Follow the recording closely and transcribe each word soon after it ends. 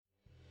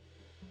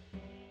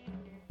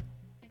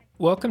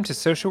Welcome to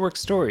Social Work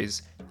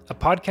Stories, a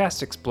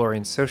podcast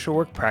exploring social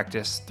work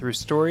practice through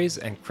stories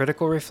and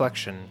critical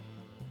reflection.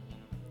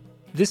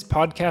 This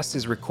podcast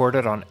is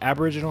recorded on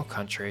Aboriginal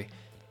country,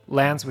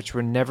 lands which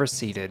were never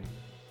ceded.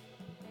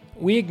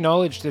 We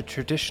acknowledge the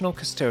traditional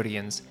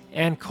custodians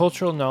and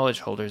cultural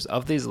knowledge holders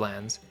of these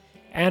lands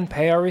and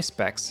pay our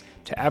respects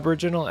to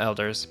Aboriginal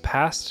elders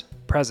past,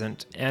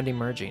 present, and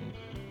emerging.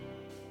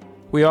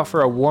 We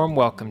offer a warm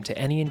welcome to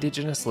any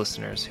Indigenous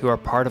listeners who are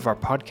part of our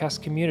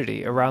podcast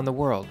community around the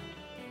world.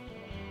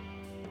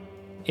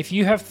 If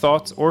you have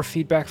thoughts or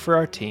feedback for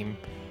our team,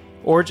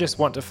 or just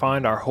want to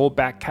find our whole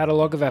back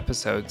catalog of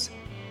episodes,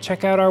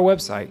 check out our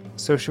website,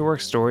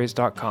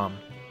 socialworkstories.com.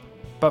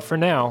 But for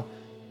now,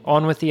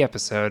 on with the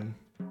episode.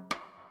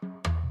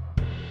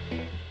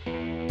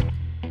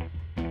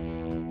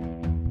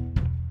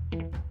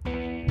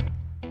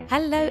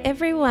 Hello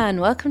everyone,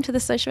 welcome to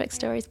the Social Work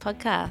Stories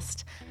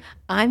podcast.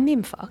 I'm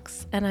Mim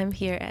Fox and I'm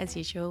here as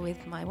usual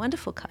with my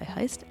wonderful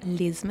co-host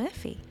Liz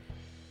Murphy.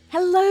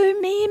 Hello,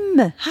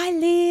 Mim. Hi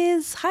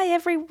Liz, hi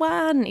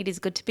everyone. It is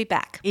good to be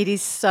back. It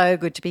is so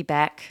good to be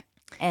back.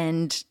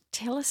 And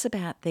tell us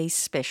about these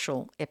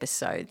special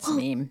episodes,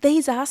 Mim.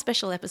 These are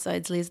special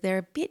episodes, Liz. They're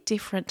a bit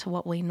different to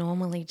what we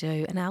normally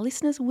do and our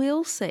listeners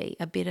will see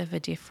a bit of a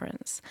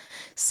difference.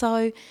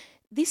 So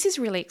this is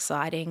really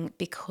exciting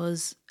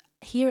because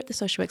here at the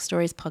Social Work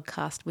Stories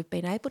podcast, we've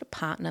been able to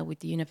partner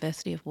with the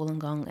University of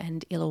Wollongong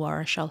and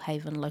Illawarra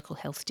Shoalhaven Local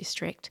Health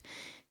District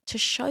to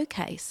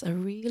showcase a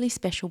really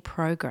special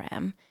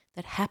program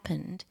that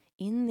happened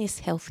in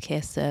this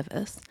healthcare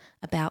service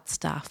about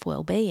staff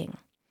wellbeing.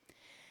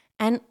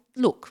 And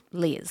look,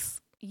 Liz,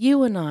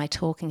 you and I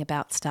talking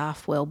about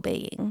staff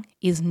wellbeing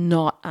is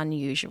not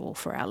unusual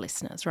for our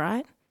listeners,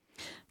 right?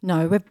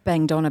 No, we've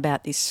banged on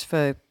about this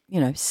for,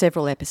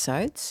 several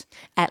episodes.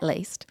 At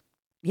least.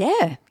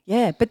 Yeah.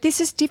 But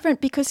this is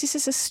different because this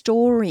is a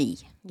story.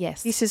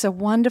 Yes. This is a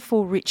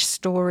wonderful, rich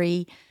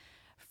story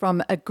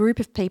from a group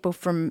of people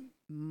from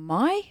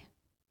my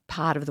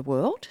part of the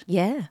world.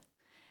 Yeah.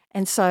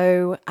 And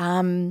so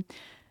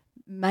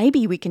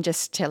maybe we can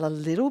just tell a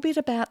little bit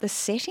about the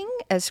setting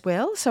as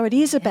well. So it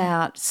is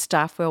about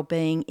staff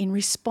wellbeing in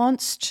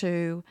response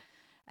to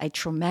a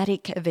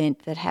traumatic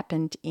event that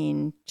happened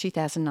in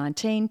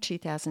 2019,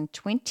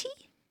 2020.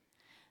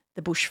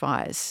 The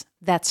bushfires.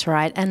 That's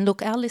right. And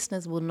look, our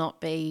listeners will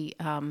not be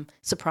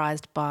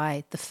surprised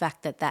by the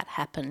fact that that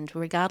happened,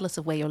 regardless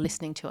of where you're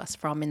listening to us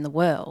from in the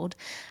world.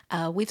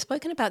 We've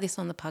spoken about this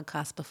on the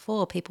podcast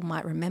before. People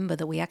might remember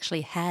that we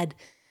actually had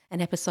an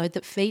episode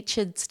that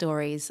featured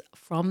stories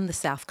from the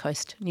South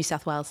Coast, New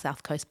South Wales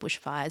South Coast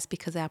bushfires,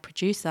 because our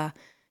producer,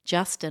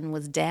 Justin,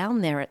 was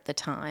down there at the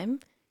time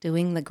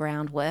doing the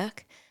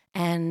groundwork.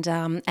 And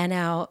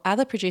our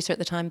other producer at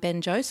the time,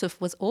 Ben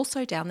Joseph, was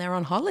also down there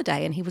on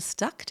holiday and he was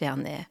stuck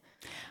down there.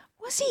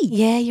 Was he?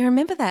 Yeah, you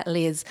remember that,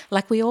 Liz?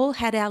 Like we all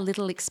had our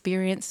little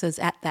experiences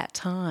at that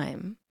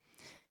time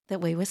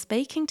that we were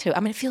speaking to. I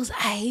mean, it feels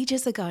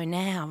ages ago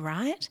now,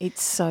 right? It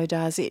so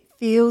does. It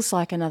feels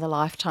like another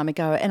lifetime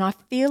ago. And I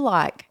feel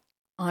like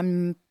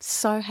I'm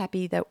so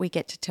happy that we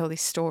get to tell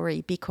this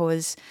story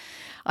because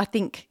I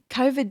think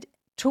COVID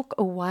took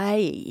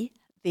away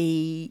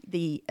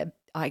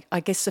I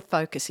guess the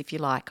focus, if you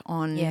like,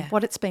 on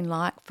what it's been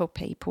like for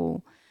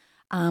people,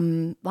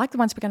 like the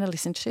ones we're going to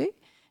listen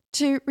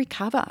to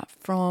recover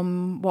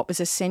from what was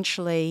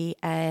essentially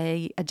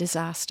a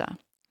disaster.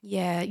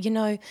 Yeah,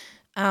 the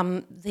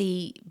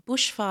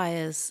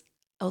bushfires,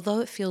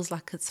 although it feels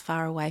like it's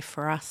far away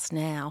for us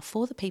now,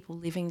 for the people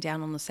living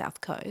down on the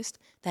South Coast,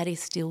 that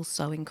is still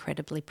so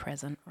incredibly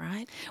present,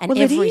 right? And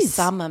every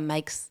summer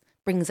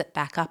brings it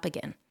back up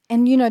again.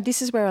 And,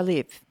 this is where I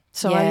live.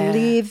 So I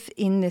live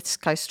in this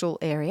coastal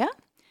area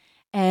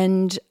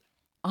and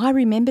I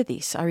remember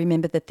this. I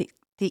remember the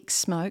thick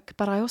smoke,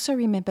 but I also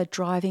remember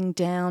driving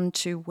down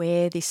to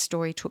where this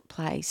story took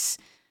place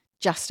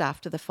just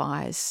after the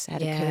fires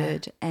had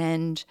occurred,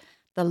 and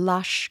the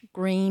lush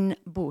green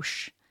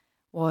bush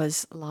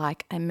was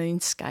like a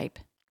moonscape.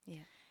 Yeah.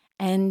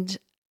 And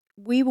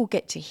we will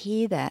get to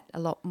hear that a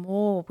lot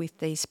more with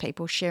these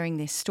people sharing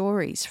their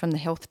stories from the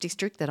health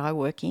district that I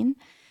work in.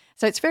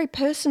 So it's very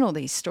personal,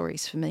 these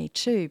stories for me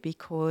too,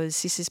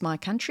 because this is my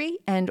country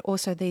and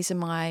also these are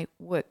my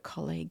work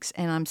colleagues,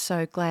 and I'm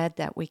so glad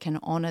that we can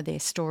honour their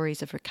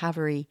stories of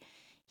recovery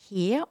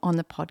here on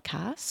the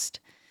podcast.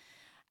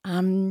 I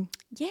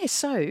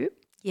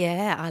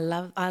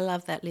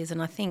love that, Liz,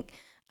 and I think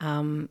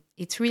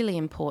it's really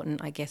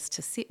important, I guess,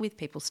 to sit with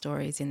people's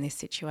stories in this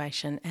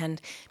situation.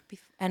 And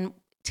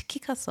to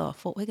kick us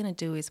off, what we're going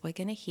to do is we're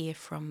going to hear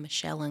from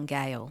Michelle and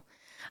Gail,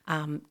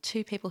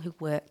 two people who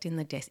worked in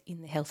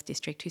the health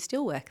district who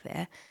still work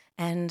there,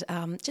 and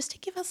just to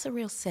give us a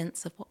real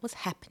sense of what was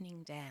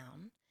happening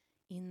down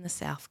in the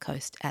South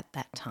Coast at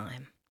that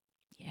time.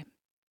 Yeah.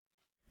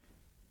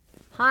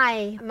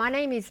 Hi, my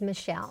name is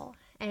Michelle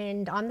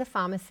and I'm the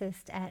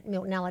pharmacist at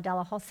Milton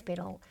Ulladulla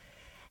Hospital.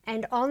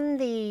 And on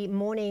the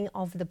morning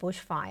of the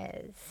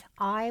bushfires,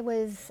 I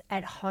was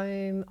at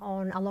home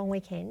on a long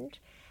weekend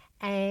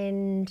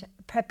and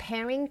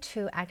preparing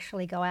to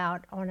actually go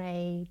out on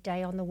a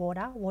day on the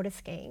water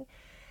skiing.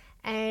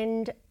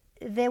 And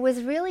there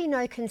was really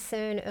no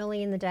concern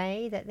early in the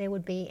day that there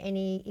would be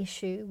any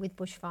issue with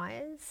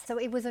bushfires. So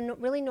it was a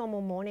really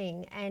normal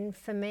morning. And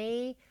for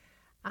me,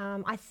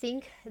 I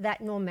think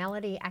that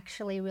normality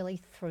actually really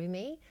threw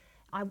me.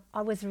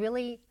 I was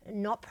really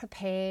not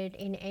prepared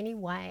in any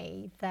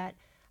way that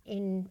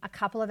in a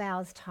couple of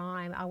hours'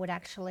 time I would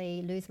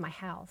actually lose my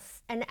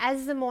house. And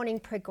as the morning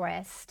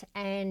progressed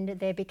and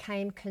there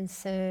became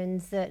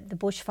concerns that the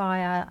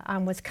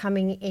bushfire was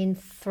coming in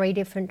 3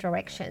 different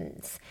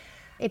directions,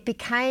 it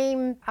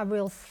became a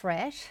real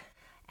threat.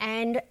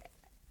 And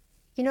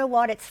you know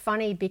what, it's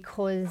funny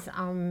because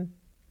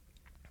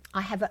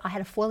I had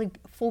a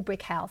full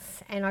brick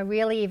house, and I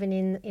really, even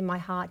in my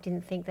heart,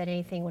 didn't think that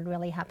anything would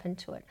really happen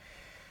to it.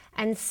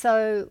 And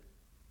so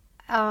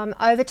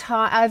over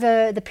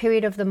the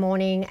period of the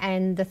morning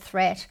and the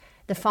threat,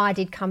 the fire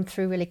did come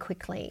through really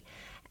quickly.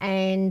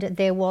 And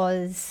there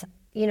was,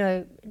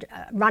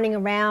 running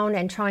around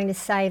and trying to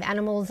save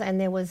animals,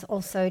 and there was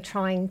also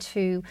trying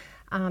to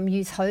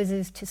use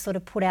hoses to sort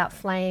of put out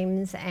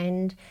flames.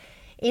 And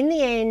in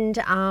the end,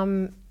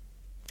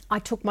 I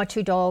took my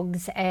 2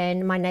 dogs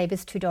and my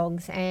neighbour's 2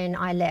 dogs, and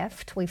I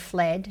left. We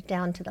fled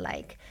down to the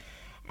lake.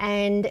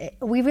 And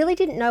we really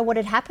didn't know what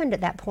had happened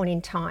at that point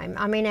in time.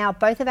 I mean,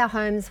 both of our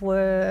homes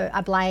were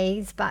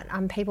ablaze, but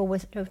people were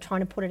trying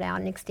to put it out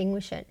and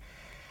extinguish it.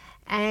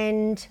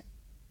 And,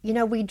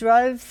 we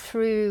drove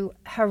through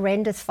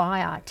horrendous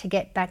fire to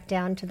get back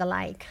down to the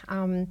lake.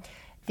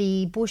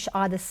 The bush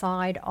either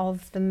side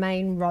of the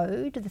main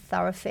road, the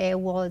thoroughfare,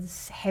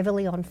 was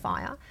heavily on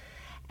fire.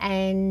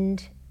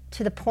 And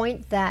to the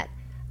point that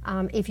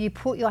if you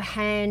put your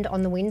hand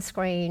on the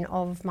windscreen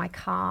of my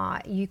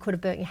car, you could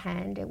have burnt your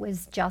hand. It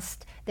was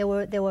just, there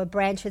were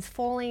branches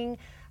falling.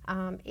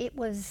 It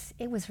was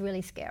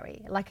really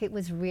scary. Like, it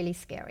was really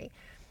scary.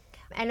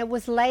 And it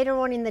was later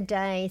on in the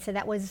day, so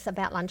that was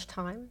about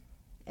lunchtime.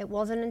 It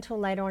wasn't until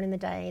later on in the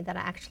day that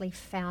I actually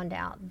found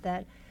out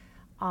that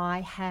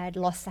I had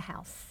lost the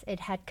house. It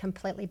had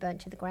completely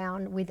burnt to the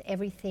ground with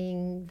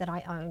everything that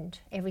I owned,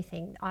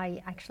 everything.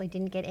 I actually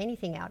didn't get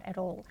anything out at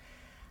all.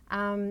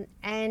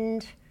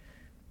 And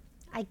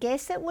I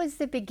guess it was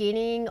the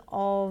beginning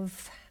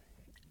of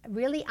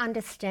really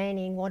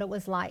understanding what it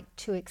was like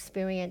to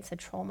experience a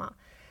trauma.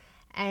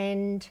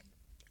 And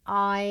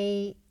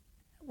I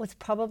was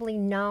probably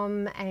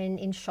numb and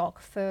in shock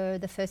for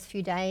the first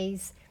few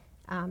days.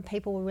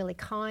 People were really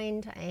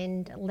kind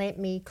and lent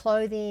me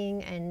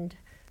clothing and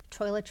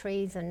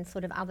toiletries and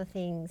sort of other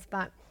things.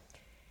 But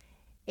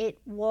it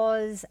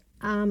was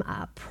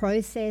a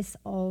process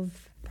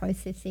of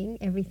processing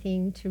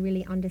everything to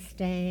really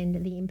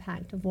understand the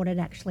impact of what had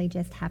actually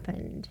just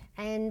happened.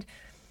 And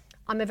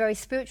I'm a very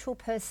spiritual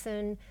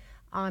person.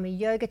 I'm a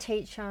yoga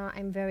teacher.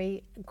 I'm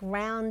very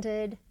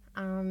grounded.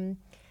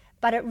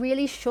 But it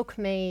really shook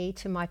me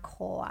to my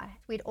core.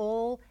 We'd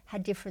all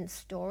had different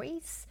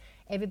stories.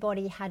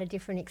 Everybody had a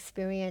different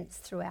experience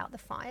throughout the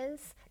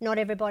fires. Not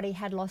everybody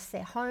had lost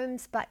their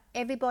homes, but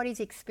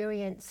everybody's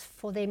experience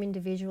for them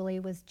individually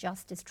was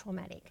just as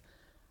traumatic.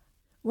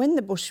 When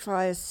the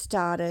bushfires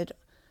started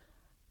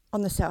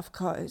on the south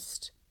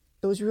coast,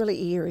 it was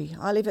really eerie.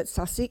 I live at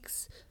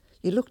Sussex.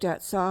 You looked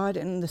outside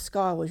and the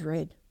sky was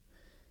red.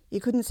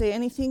 You couldn't see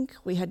anything.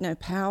 We had no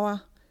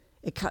power.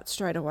 It cut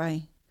straight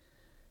away.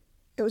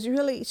 It was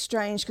really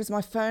strange because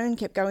my phone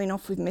kept going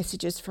off with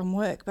messages from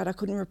work, but I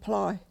couldn't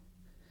reply.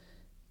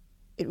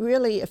 It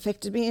really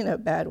affected me in a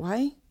bad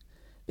way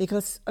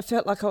because I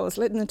felt like I was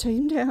letting the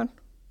team down.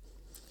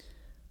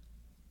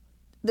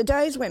 The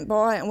days went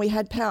by and we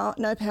had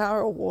no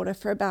power or water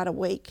for about a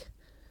week.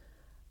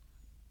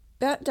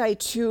 About day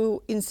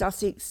 2 in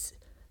Sussex,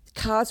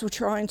 cars were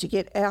trying to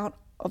get out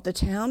of the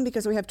town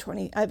because we have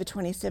over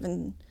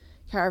 27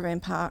 caravan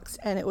parks,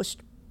 and it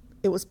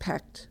was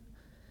packed.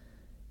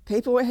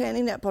 People were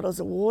handing out bottles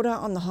of water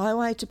on the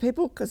highway to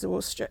people because they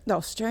were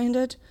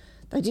stranded.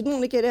 They didn't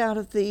want to get out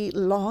of the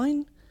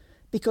line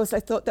because they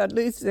thought they'd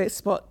lose their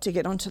spot to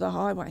get onto the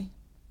highway.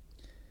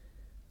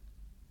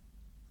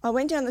 I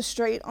went down the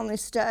street on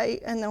this day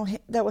and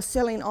they were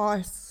selling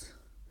ice.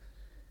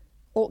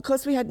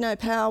 Because we had no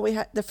power, we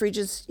had the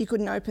fridges, you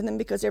couldn't open them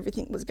because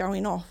everything was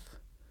going off.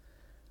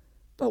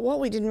 But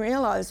what we didn't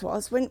realise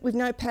was with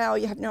no power,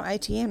 you have no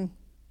ATM.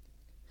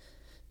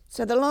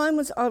 So the line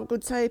was, I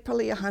would say,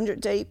 probably 100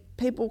 deep.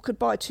 People could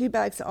buy 2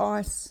 bags of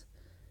ice.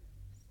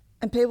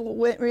 And people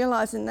weren't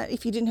realising that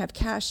if you didn't have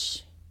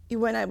cash, you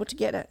weren't able to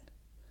get it.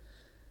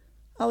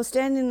 I was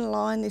standing in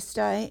line this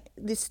day,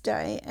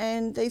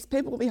 and these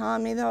people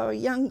behind me, they were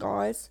young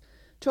guys,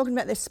 talking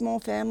about their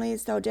small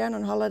families. They were down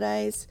on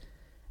holidays,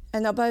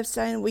 and they were both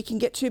saying, we can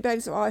get 2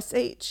 bags of ice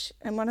each.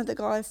 And one of the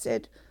guys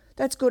said,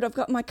 that's good, I've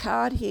got my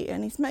card here.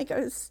 And his mate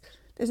goes,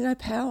 there's no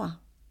power.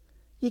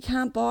 You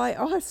can't buy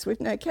ice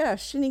with no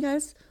cash. And he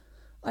goes,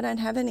 I don't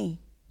have any.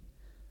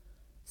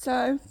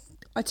 So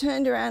I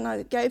turned around,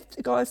 I gave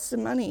the guy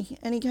some money,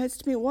 and he goes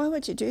to me, why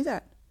would you do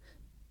that?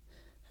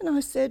 And I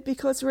said,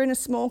 because we're in a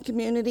small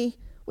community,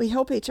 we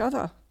help each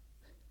other.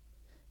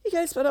 He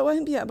goes, but I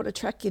won't be able to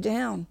track you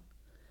down.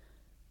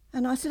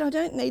 And I said, I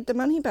don't need the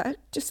money back.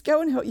 Just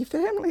go and help your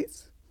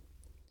families.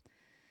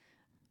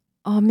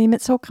 Oh, Mim,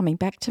 it's all coming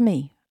back to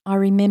me. I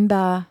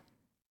remember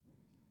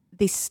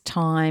this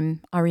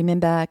time. I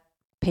remember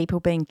people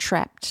being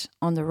trapped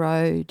on the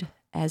road,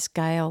 as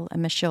Gail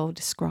and Michelle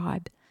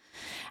describe.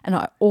 And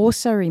I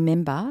also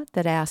remember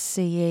that our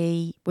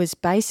CE was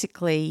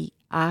basically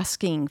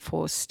asking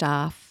for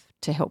staff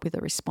to help with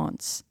the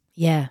response.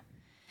 Yeah.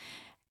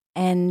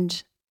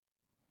 And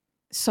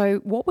so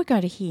what we're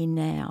going to hear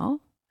now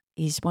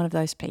is one of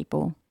those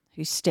people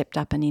who stepped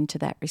up and into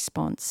that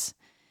response.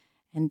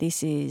 And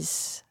this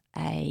is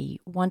a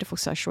wonderful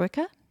social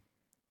worker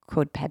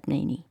called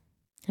Padmini.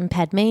 And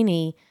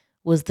Padmini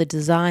was the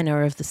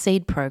designer of the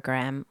SEED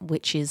program,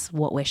 which is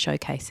what we're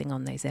showcasing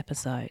on these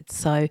episodes.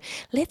 So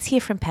let's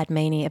hear from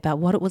Padmini about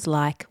what it was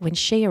like when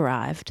she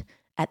arrived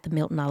at the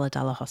Milton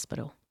Ulladulla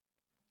Hospital.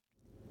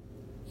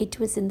 It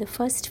was in the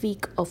first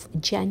week of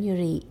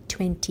January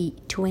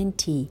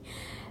 2020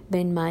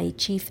 when my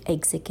chief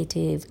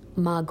executive,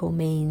 Margot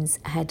Mains,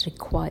 had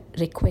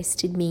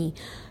requested me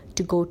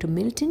to go to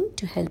Milton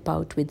to help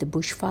out with the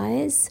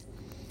bushfires.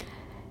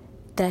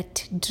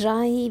 That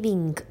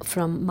driving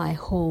from my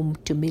home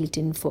to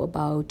Milton for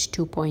about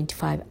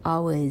 2.5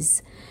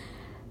 hours,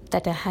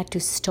 that I had to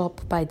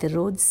stop by the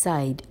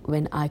roadside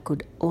when I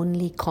could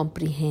only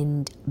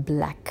comprehend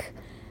black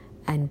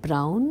and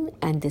brown,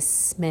 and the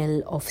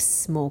smell of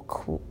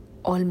smoke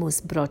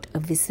almost brought a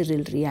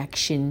visceral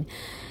reaction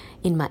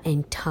in my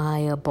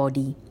entire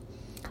body.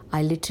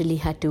 I literally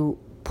had to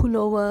pull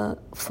over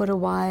for a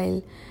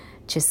while,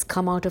 just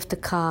come out of the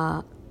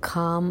car,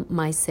 calm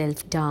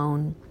myself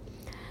down,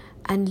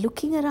 and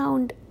looking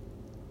around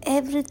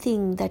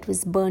everything that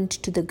was burnt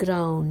to the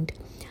ground,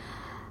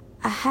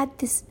 I had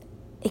this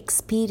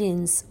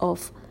experience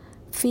of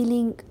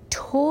feeling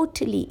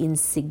totally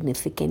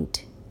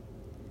insignificant,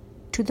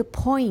 to the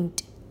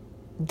point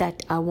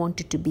that I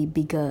wanted to be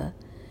bigger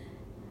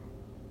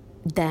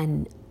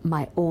than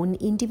my own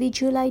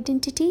individual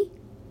identity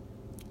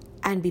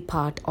and be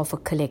part of a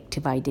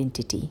collective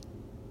identity.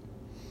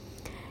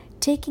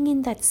 Taking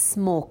in that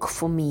smoke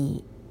for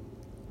me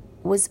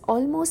was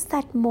almost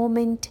that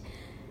moment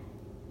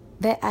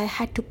where I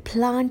had to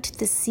plant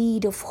the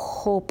seed of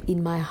hope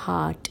in my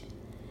heart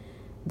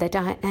that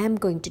I am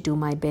going to do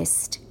my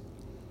best.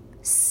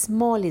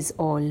 Small is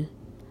all,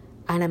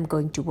 and I'm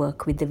going to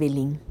work with the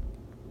willing.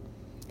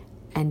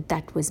 And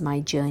that was my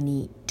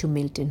journey to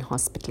Milton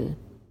Hospital.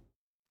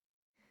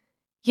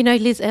 You know,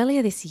 Liz,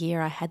 earlier this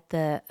year I had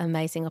the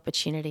amazing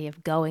opportunity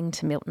of going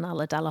to Milton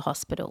Ulladulla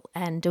Hospital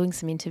and doing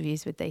some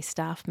interviews with these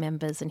staff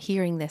members and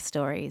hearing their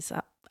stories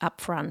up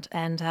front.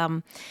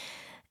 And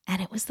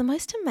it was the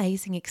most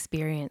amazing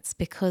experience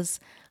because,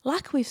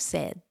 like we've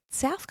said,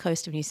 south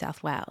coast of New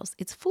South Wales,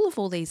 it's full of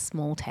all these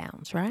small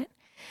towns, right?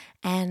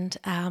 And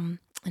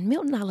in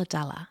Milton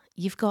Ulladulla,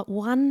 you've got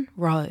one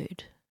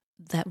road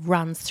that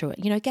runs through it.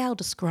 You know, Gail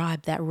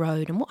described that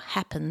road and what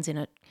happens in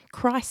a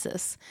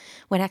crisis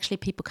when actually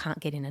people can't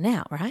get in and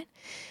out, right?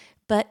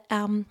 But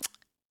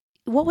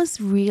what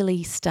was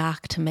really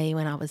stark to me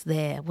when I was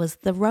there was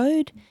the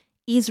road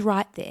is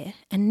right there,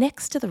 and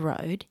next to the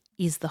road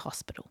is the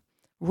hospital,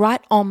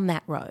 right on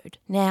that road.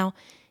 Now,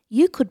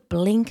 you could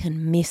blink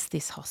and miss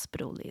this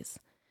hospital, Liz.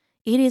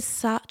 It is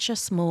such a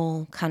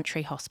small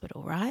country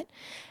hospital, right?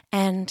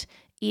 And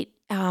it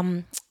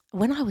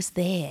when I was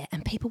there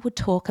and people would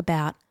talk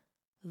about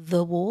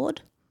the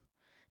ward.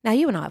 Now,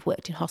 you and I have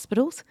worked in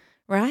hospitals,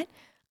 right?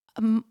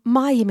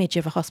 My image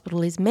of a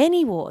hospital is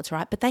many wards,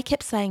 right? But they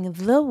kept saying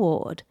the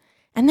ward.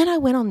 And then I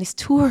went on this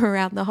tour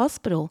around the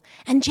hospital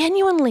and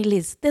genuinely,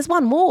 Liz, there's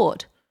one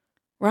ward,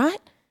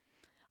 right?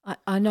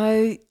 I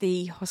know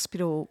the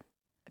hospital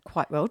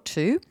quite well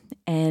too.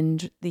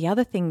 And the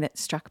other thing that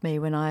struck me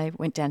when I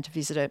went down to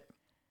visit it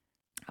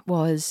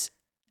was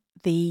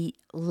the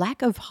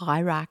lack of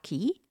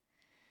hierarchy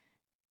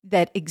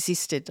that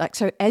existed. Like,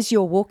 so as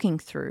you're walking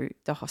through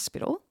the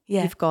hospital,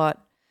 you've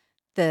got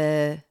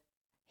the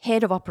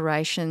head of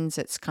operations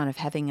that's kind of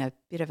having a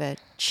bit of a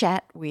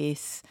chat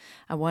with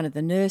one of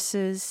the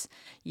nurses.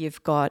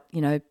 You've got,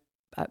 you know,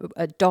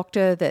 a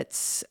doctor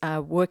that's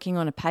working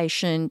on a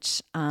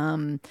patient.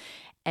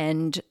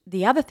 And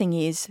the other thing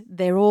is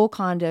they're all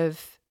kind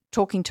of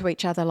talking to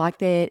each other like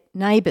they're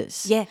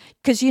neighbours. Yeah.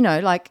 Because, you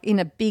know, like in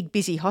a big,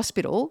 busy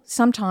hospital,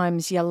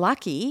 sometimes you're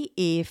lucky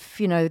if,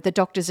 you know, the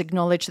doctors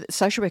acknowledge that the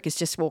social worker's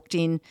just walked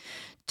in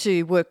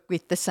to work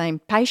with the same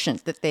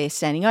patient that they're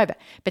standing over.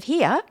 But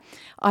here,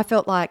 I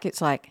felt like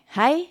it's like,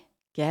 hey,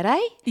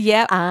 g'day.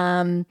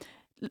 Yeah.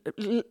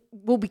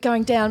 We'll be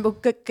going down, we'll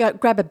go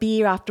grab a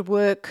beer after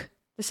work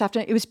this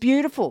afternoon. It was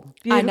beautiful.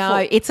 I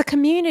know. It's a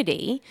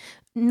community,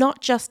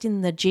 not just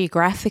in the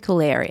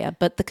geographical area,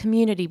 but the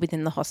community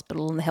within the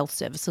hospital and the health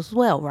service as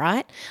well,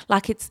 right?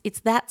 Like it's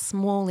that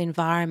small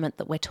environment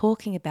that we're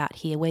talking about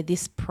here where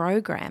this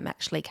program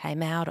actually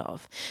came out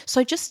of.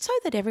 So just so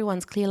that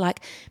everyone's clear,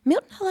 like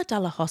Milton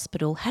Ulladulla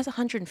Hospital has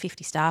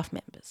 150 staff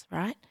members,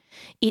 right?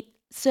 It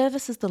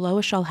services the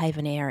Lower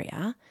Shoalhaven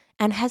area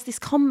and has this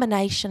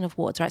combination of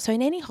wards, right? So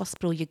in any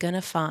hospital, you're going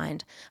to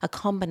find a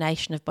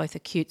combination of both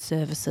acute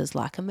services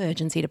like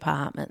emergency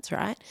departments,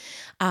 right,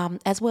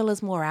 as well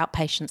as more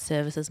outpatient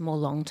services, more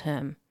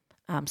long-term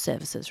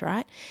services,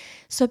 right?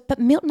 So, but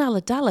Milton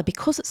Ulladulla,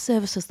 because it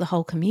services the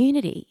whole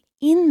community,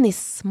 in this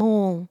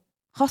small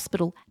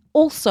hospital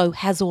also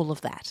has all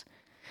of that.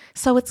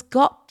 So it's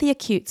got the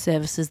acute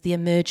services, the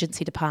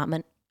emergency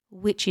department,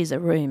 which is a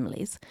room,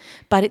 Liz,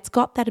 but it's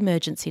got that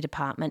emergency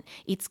department,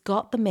 it's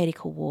got the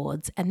medical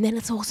wards, and then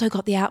it's also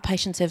got the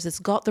outpatient services, it's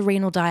got the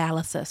renal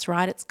dialysis,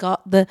 right? It's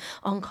got the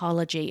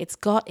oncology, it's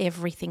got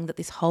everything that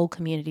this whole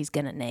community is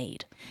going to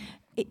need.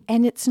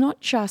 And it's not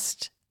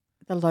just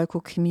the local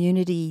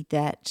community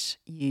that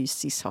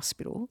use this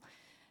hospital.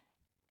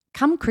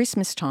 Come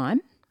Christmas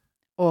time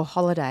or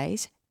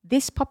holidays,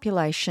 this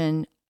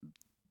population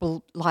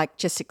will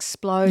just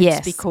explodes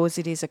because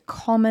it is a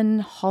common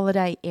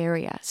holiday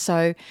area.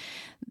 So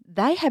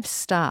they have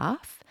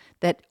staff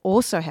that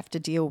also have to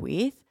deal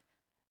with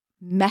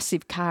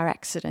massive car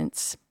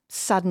accidents,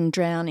 sudden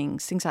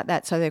drownings, things like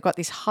that. So they've got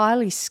this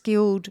highly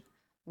skilled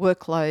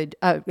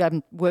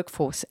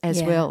workforce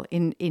as well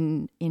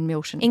in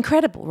Milton.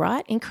 Incredible,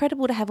 right?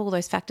 Incredible to have all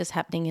those factors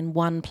happening in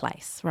one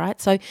place, right?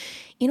 So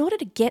in order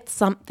to get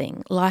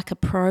something like a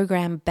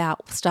program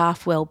about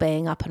staff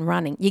wellbeing up and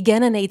running, you're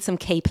going to need some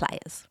key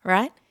players,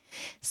 right?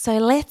 So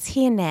let's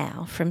hear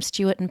now from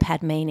Stuart and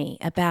Padmini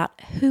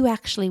about who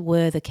actually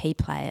were the key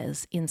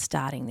players in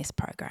starting this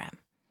program.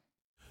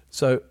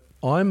 So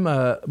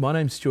my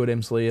name's Stuart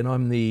Emsley, and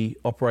I'm the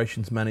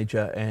operations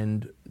manager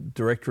and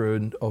director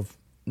of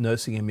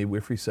nursing and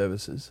midwifery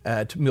services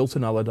at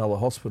Milton Ulladulla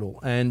Hospital.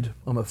 And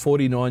I'm a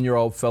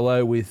 49-year-old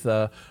fellow with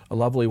a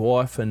lovely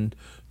wife and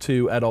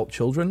 2 adult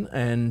children.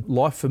 And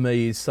life for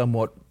me is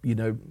somewhat,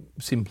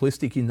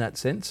 simplistic in that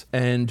sense.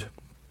 And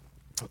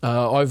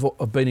I've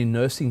been in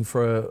nursing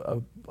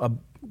for a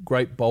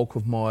great bulk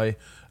of my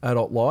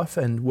adult life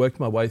and worked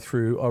my way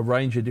through a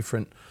range of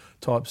different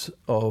types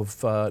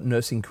of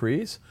nursing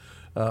careers.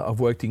 I've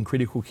worked in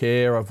critical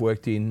care, I've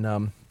worked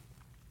in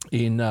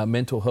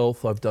mental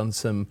health, I've done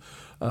some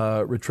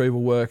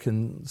retrieval work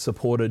and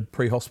supported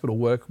pre-hospital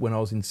work when I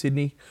was in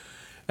Sydney.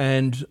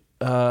 And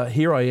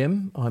here I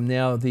am. I'm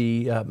now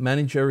the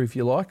manager, if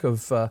you like,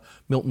 of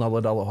Milton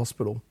Ulladulla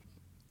Hospital.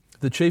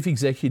 The Chief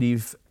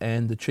Executive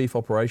and the Chief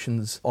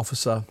Operations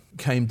Officer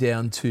came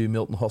down to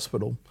Milton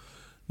Hospital.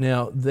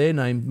 Now, their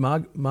name,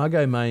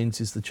 Margot Mains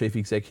is the Chief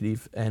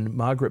Executive and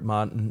Margaret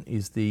Martin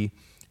is the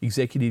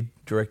Executive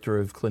Director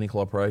of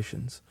Clinical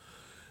Operations.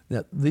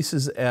 Now, this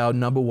is our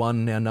number 1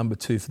 and our number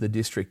 2 for the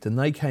district, and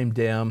they came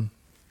down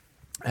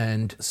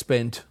and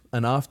spent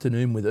an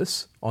afternoon with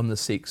us on the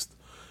 6th.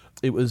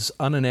 It was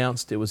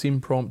unannounced, it was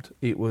impromptu,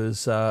 it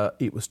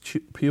was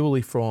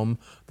purely from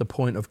the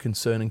point of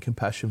concern and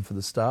compassion for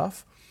the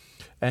staff,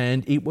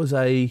 and it was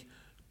a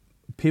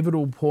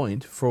pivotal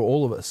point for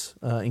all of us,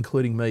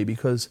 including me,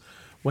 because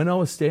when I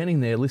was standing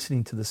there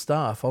listening to the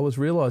staff, I was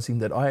realising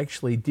that I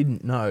actually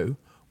didn't know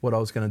what I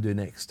was going to do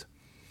next.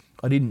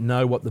 I didn't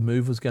know what the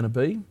move was going to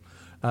be,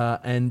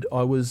 and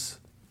I was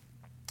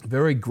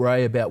very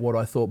grey about what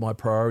I thought my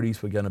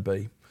priorities were going to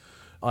be.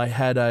 I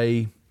had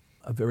a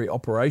very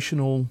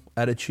operational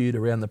attitude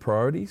around the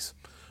priorities,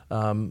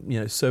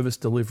 service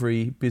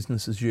delivery,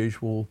 business as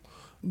usual,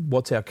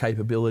 what's our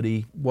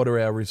capability, what are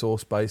our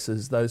resource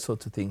bases, those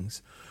sorts of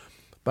things.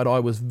 But I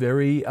was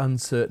very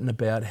uncertain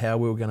about how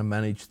we were going to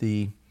manage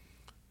the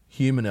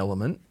human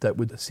element that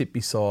would sit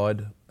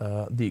beside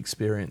the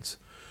experience.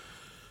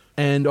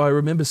 And I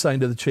remember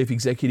saying to the Chief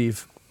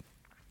Executive,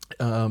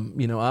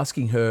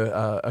 asking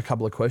her a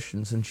couple of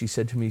questions, and she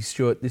said to me,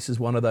 Stuart, this is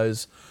one of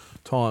those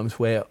times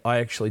where I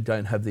actually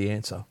don't have the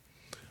answer.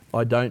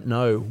 I don't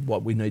know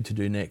what we need to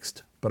do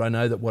next, but I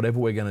know that whatever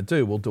we're going to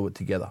do, we'll do it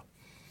together.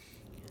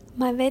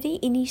 My very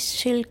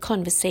initial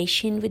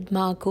conversation with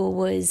Margot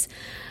was,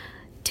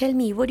 tell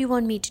me, what do you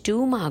want me to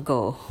do,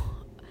 Margot?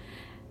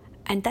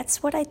 And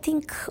that's what I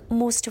think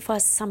most of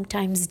us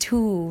sometimes do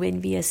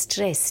when we are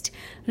stressed.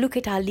 Look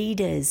at our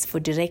leaders for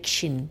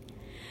direction.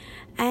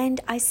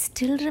 And I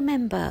still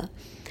remember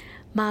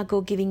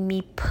Margot giving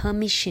me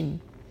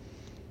permission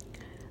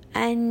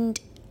and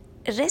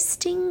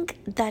resting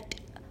that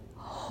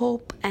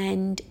hope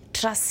and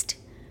trust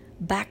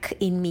back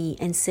in me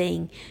and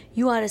saying,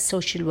 you are a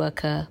social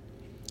worker.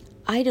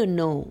 I don't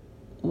know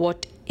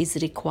what is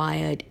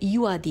required.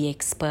 You are the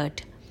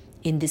expert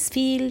in this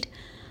field.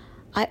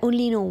 I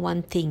only know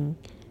one thing,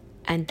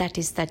 and that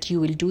is that you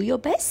will do your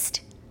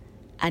best,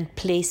 and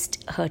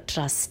placed her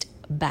trust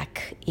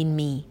back in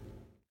me.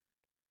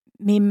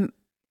 Mim,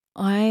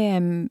 I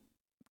am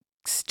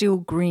still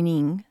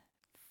grinning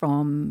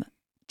from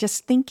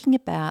just thinking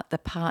about the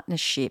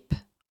partnership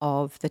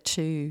of the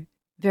 2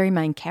 very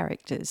main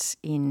characters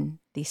in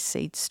this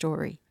seed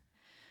story.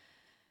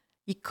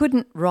 You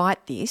couldn't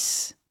write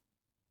this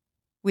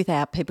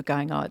without people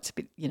going, oh, it's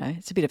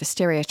a bit of a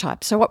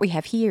stereotype. So what we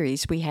have here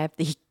is we have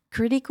the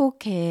critical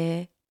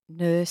care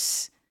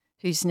nurse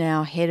who's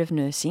now head of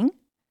nursing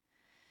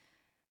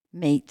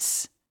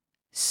meets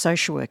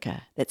social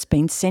worker that's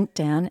been sent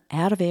down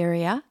out of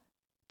area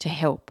to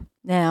help.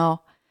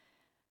 Now,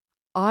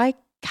 I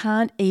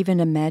can't even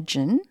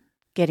imagine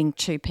getting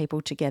two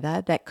people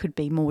together that could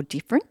be more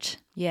different.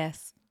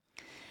 Yes.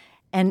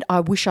 And I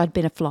wish I'd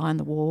been a fly on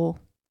the wall.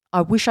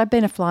 I wish I'd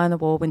been a fly on the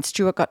wall when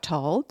Stuart got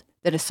told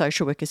that a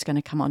social worker is going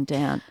to come on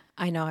down.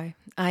 I know.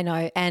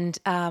 And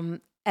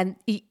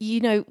you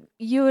know,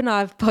 you and I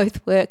have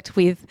both worked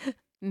with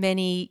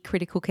many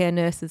critical care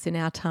nurses in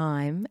our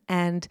time,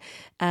 and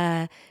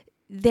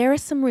there are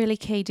some really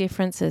key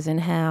differences in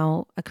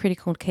how a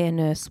critical care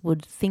nurse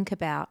would think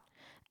about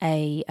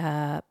a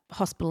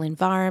hospital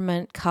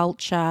environment,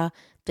 culture,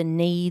 the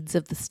needs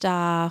of the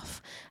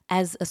staff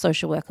as a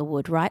social worker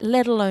would, right?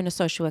 Let alone a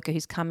social worker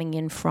who's coming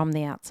in from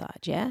the outside,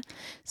 yeah?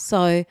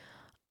 So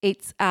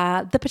it's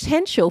the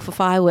potential for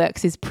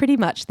fireworks is pretty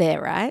much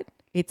there, right?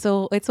 It's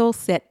all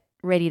set,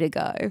 ready to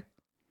go.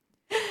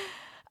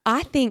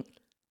 I think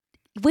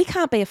we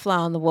can't be a fly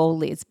on the wall,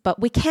 Liz,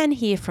 but we can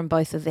hear from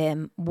both of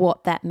them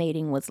what that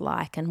meeting was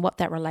like and what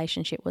that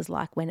relationship was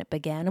like when it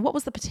began and what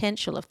was the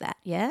potential of that,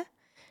 yeah?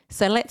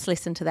 So let's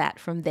listen to that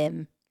from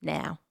them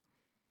now.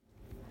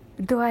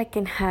 Though I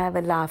can have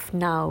a laugh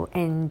now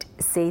and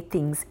say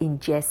things in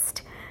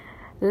jest,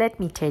 let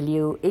me tell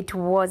you, it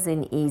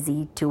wasn't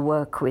easy to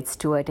work with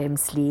Stuart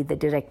Emsley, the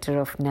Director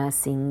of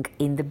Nursing,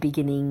 in the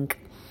beginning.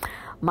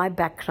 My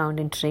background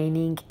and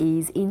training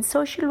is in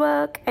social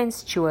work, and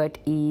Stuart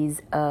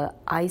is a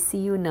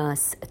ICU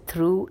nurse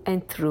through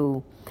and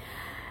through.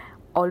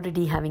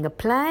 Already having a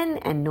plan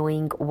and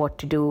knowing what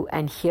to do,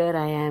 and here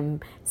I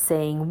am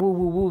saying, woo,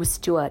 woo, woo,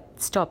 Stuart,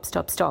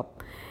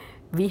 stop.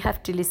 We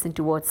have to listen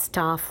to what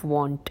staff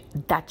want.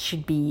 That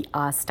should be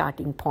our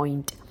starting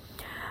point.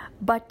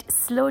 But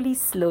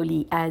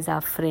slowly, as our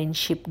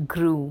friendship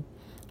grew,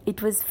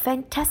 it was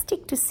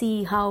fantastic to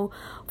see how,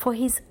 for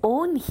his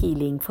own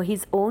healing, for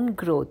his own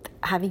growth,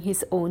 having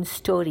his own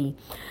story,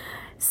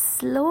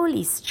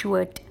 slowly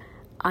Stuart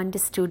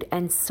understood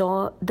and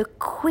saw the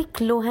quick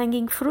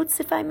low-hanging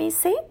fruits, if I may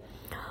say,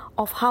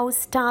 of how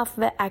staff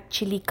were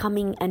actually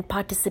coming and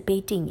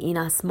participating in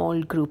our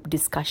small group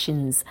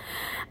discussions.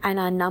 And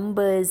our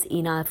numbers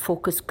in our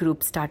focus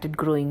group started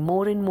growing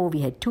more and more.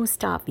 We had 2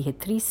 staff, we had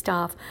 3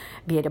 staff,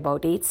 we had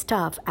about 8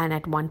 staff, and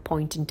at one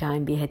point in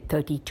time we had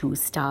 32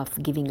 staff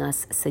giving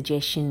us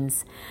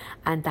suggestions.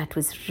 And that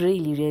was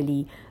really,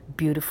 really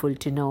beautiful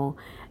to know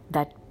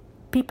that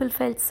people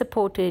felt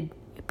supported,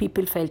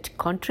 people felt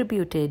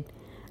contributed,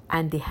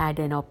 and they had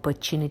an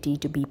opportunity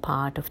to be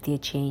part of their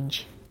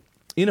change.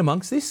 In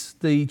amongst this,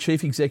 the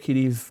chief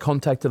executive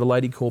contacted a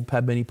lady called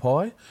Padmini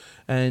Pai,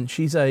 and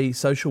she's a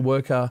social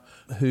worker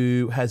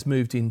who has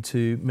moved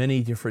into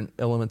many different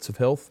elements of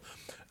health,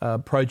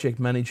 project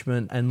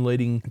management and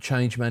leading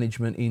change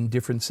management in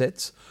different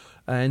sets.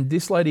 And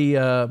this lady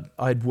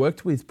I'd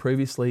worked with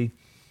previously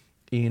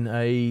in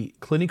a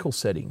clinical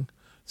setting,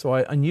 so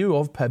I knew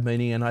of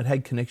Padmini and I'd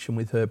had connection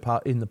with her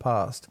in the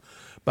past,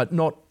 but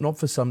not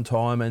for some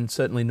time, and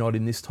certainly not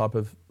in this type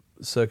of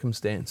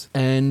circumstance.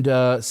 And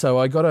so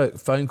I got a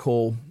phone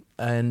call,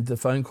 and the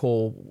phone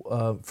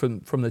call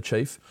from the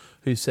chief,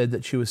 who said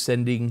that she was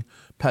sending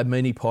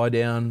Padmini Pai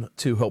down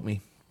to help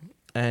me.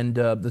 And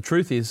the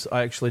truth is,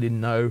 I actually didn't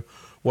know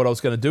what I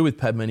was going to do with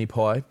Padmini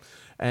Pai,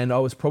 and I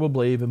was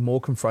probably even more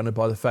confronted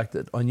by the fact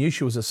that I knew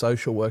she was a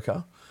social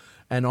worker,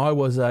 and I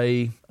was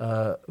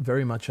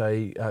very much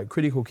a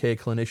critical care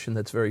clinician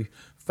that's very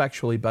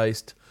factually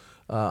based.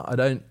 I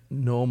don't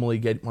normally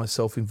get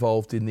myself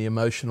involved in the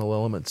emotional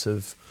elements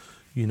of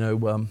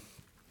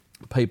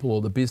people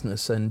or the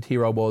business, and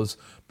here I was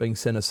being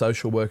sent a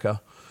social worker,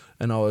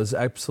 and I was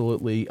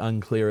absolutely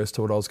unclear as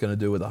to what I was going to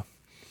do with her.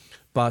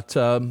 But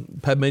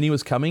Padmini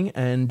was coming,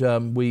 and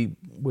we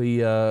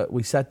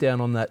sat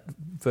down on that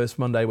first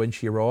Monday when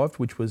she arrived,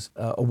 which was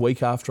a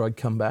week after I'd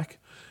come back,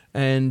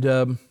 and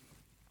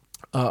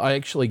I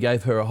actually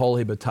gave her a whole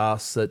heap of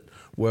tasks that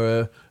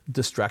were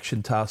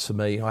distraction tasks for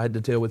me. I had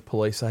to deal with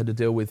police, I had to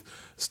deal with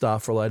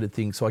staff-related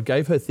things, so I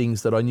gave her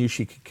things that I knew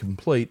she could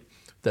complete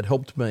that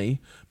helped me,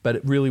 but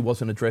it really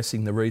wasn't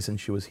addressing the reason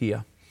she was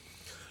here.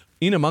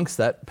 In amongst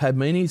that,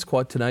 Padmini is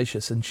quite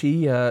tenacious, and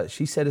she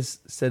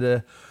set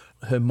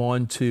her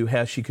mind to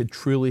how she could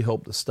truly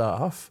help the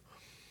staff,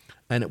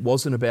 and it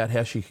wasn't about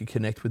how she could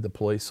connect with the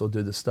police or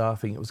do the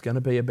staffing. It was going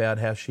to be about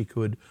how she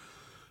could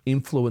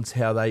influence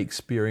how they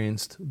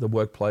experienced the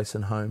workplace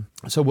and home.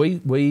 So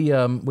we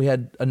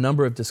had a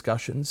number of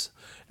discussions,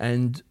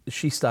 and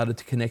she started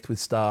to connect with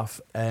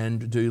staff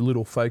and do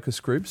little focus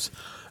groups,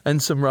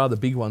 and some rather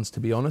big ones, to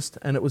be honest.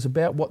 And it was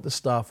about what the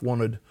staff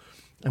wanted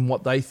and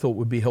what they thought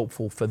would be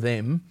helpful for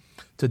them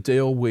to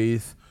deal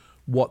with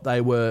what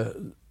they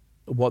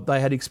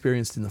had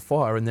experienced in the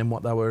fire, and then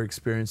what they were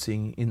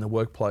experiencing in the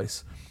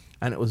workplace.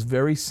 And it was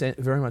very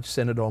much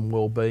centred on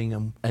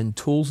wellbeing and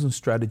tools and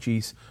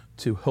strategies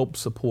to help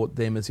support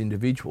them as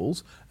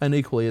individuals, and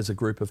equally as a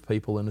group of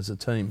people and as a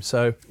team.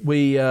 So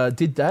we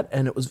did that,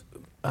 and it was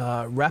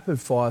rapid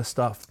fire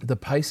stuff. The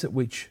pace at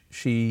which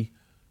she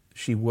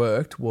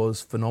worked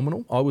was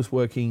phenomenal. I was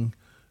working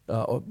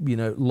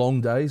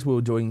long days. We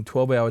were doing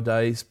 12-hour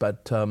days,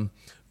 but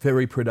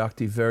very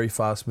productive, very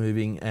fast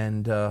moving,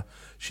 and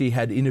she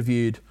had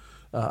interviewed,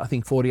 I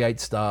think, 48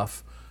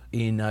 staff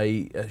in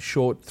a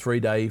short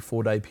 3-day,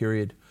 4-day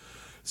period.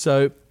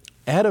 So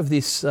out of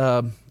this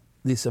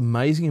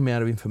amazing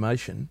amount of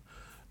information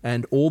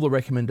and all the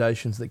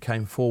recommendations that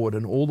came forward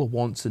and all the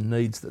wants and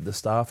needs that the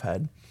staff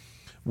had,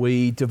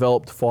 we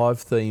developed 5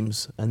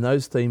 themes, and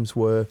those themes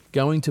were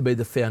going to be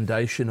the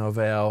foundation of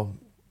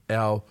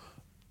our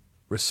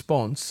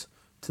response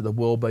to the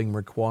wellbeing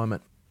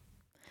requirement.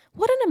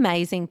 What an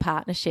amazing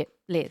partnership,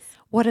 Liz.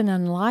 What an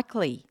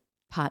unlikely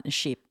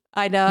partnership.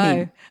 I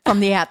know.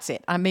 From the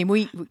outset. I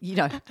mean,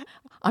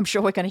 I'm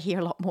sure we're going to hear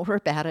a lot more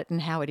about it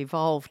and how it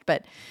evolved.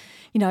 But,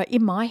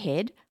 in my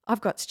head,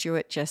 I've got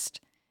Stuart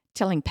just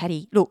telling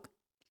Patty, look,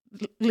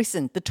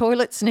 listen, the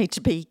toilets need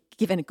to be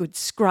given a good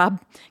scrub.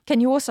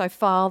 Can you also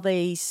file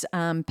these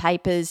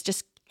papers?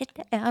 Just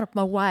get out of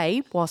my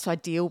way whilst I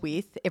deal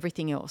with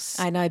everything else.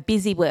 I know,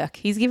 busy work.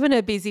 He's given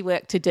her busy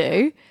work to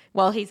do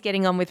while he's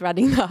getting on with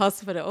running the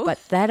hospital. But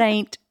that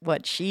ain't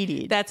what she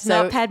did. That's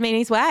not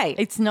Padmini's way.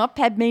 It's not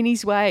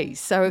Padmini's way.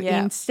 So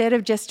instead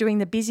of just doing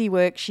the busy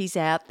work, she's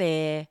out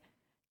there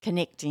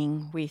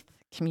connecting with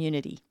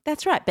community.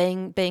 That's right,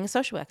 being a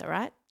social worker,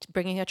 right?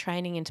 Bringing her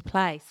training into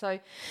play. So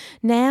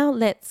now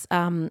let's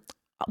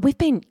we've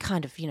been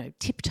kind of,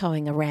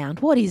 tiptoeing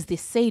around what is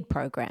this SEED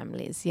program,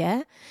 Liz,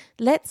 yeah?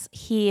 Let's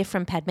hear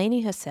from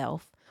Padmini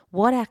herself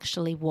what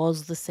actually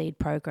was the SEED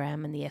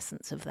program and the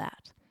essence of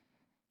that.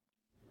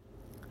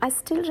 I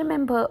still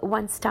remember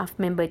one staff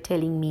member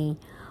telling me,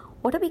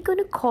 what are we going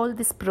to call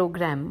this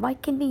program? Why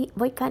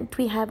can't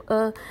we have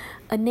a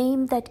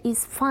name that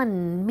is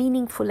fun,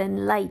 meaningful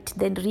and light,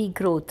 then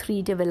regrowth,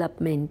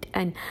 redevelopment,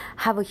 and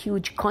have a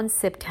huge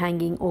concept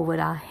hanging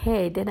over our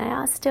head? And I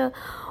asked her,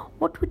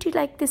 what would you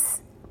like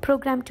this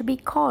program to be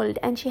called?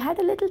 And she had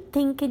a little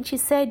think and she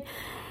said,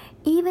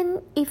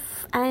 even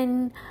if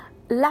an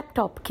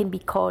laptop can be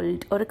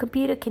called or a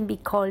computer can be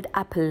called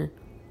Apple,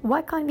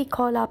 why can't we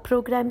call our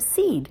program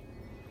SEED?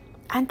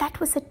 And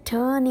that was a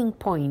turning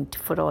point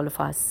for all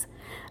of us,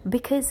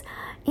 because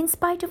in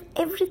spite of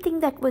everything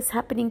that was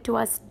happening to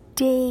us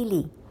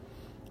daily,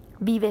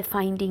 we were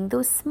finding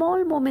those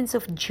small moments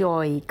of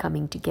joy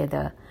coming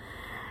together.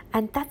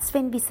 And that's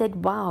when we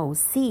said, wow,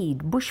 SEED,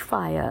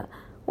 Bushfire.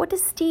 What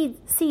does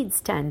SEED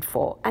stand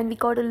for? And we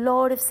got a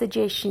lot of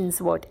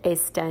suggestions what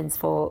S stands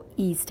for,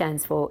 E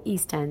stands for, E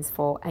stands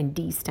for, and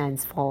D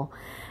stands for.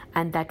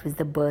 And that was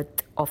the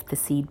birth of the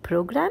SEED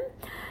program.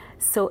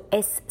 So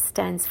S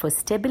stands for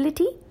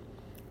stability.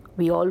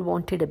 We all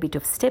wanted a bit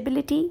of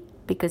stability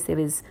because there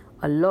was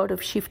a lot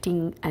of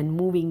shifting and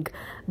moving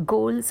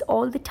goals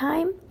all the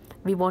time.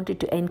 We wanted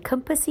to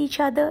encompass each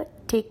other,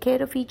 take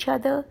care of each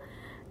other.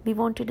 We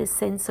wanted a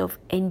sense of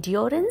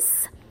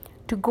endurance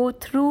to go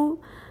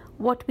through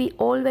what we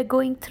all were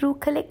going through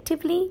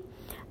collectively.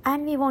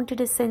 And we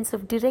wanted a sense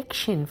of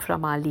direction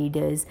from our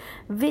leaders,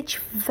 which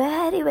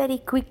very, very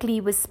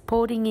quickly was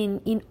pouring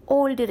in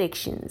all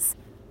directions.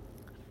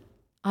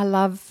 I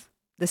love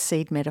the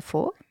SEED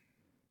metaphor,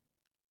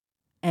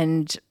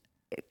 and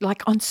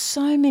like on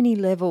so many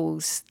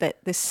levels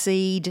that the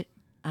SEED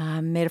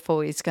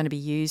metaphor is going to be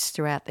used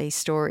throughout these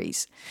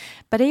stories.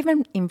 But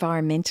even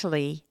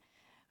environmentally,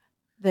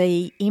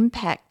 the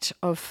impact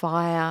of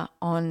fire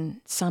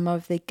on some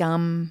of the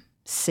gum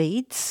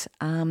seeds,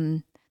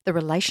 the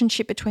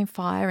relationship between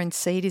fire and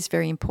seed is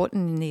very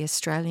important in the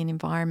Australian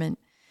environment.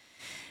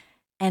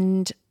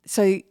 And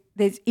so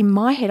in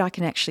my head I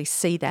can actually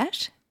see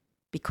that,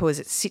 because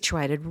it's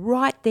situated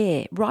right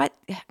there,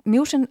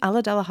 Milton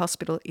Ulladulla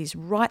Hospital is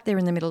right there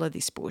in the middle of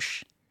this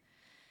bush.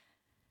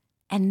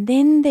 And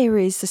then there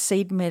is the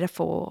seed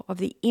metaphor of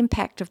the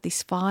impact of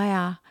this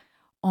fire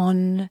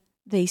on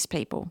these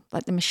people.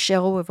 Like the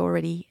Michelle, we've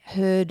already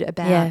heard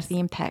about the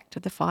impact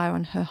of the fire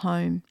on her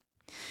home.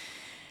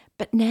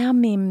 But now,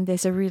 Mim,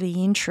 there's a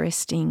really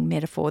interesting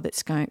metaphor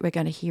we're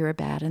going to hear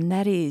about, and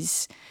that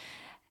is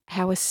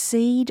how a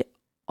seed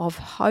of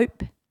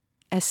hope,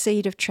 a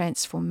seed of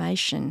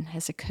transformation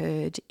has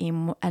occurred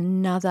in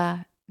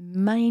another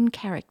main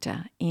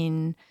character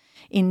in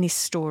this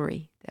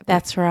story.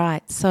 That's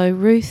right. So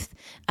Ruth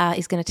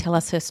is going to tell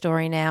us her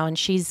story now, and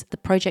she's the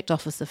project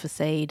officer for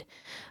SEED,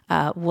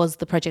 was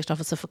the project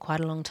officer for quite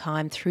a long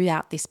time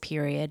throughout this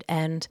period.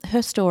 And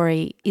her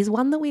story is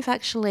one that we've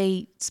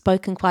actually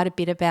spoken quite a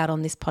bit about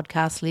on this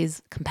podcast,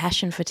 Liz.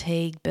 Compassion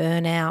fatigue,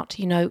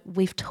 burnout.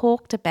 We've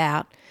talked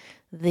about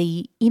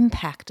the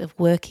impact of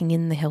working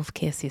in the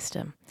healthcare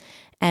system.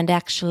 And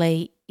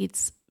actually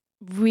it's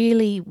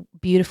really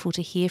beautiful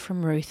to hear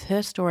from Ruth,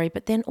 her story,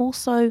 but then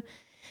also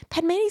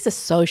Padmini's a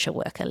social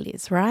worker,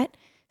 Liz, right?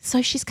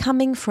 So she's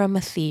coming from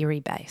a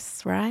theory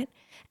base, right?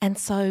 And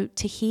so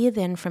to hear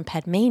then from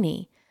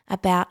Padmini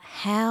about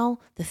how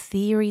the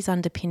theories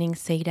underpinning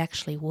SEED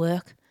actually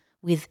work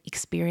with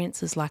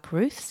experiences like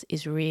Ruth's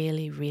is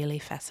really, really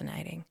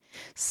fascinating.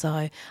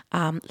 So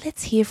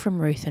let's hear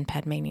from Ruth and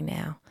Padmini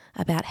now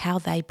about how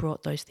they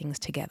brought those things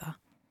together.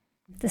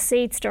 The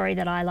SEED story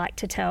that I like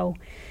to tell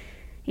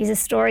is a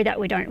story that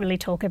we don't really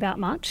talk about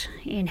much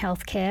in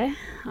healthcare,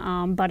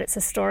 but it's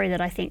a story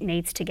that I think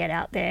needs to get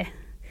out there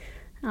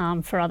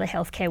for other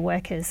healthcare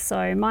workers.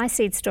 So my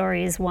seed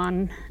story is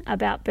one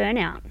about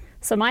burnout.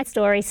 So my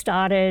story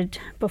started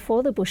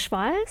before the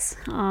bushfires.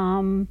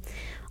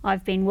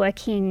 I've been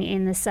working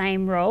in the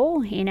same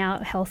role in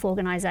our health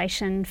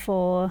organisation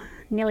for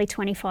nearly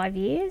 25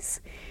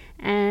 years,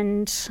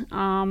 and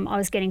I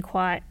was getting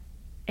quite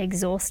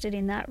exhausted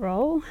in that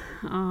role.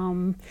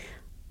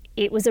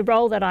 It was a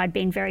role that I'd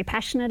been very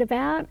passionate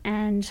about,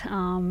 and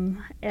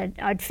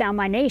I'd found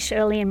my niche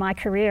early in my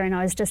career, and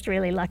I was just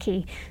really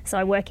lucky. So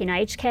I work in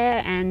aged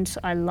care, and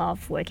I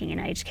love working in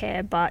aged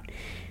care, but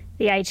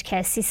the aged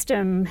care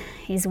system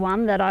is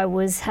one that I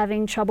was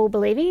having trouble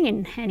believing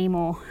in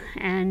anymore,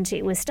 and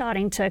it was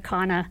starting to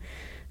kind of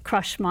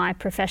crush my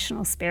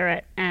professional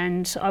spirit,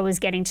 and I was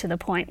getting to the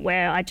point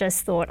where I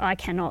just thought, I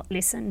cannot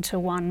listen to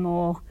one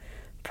more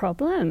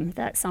problem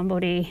that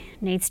somebody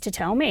needs to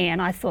tell me.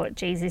 And I thought,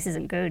 geez, this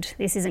isn't good.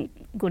 This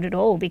isn't good at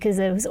all, because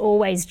there was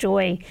always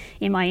joy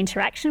in my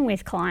interaction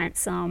with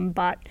clients,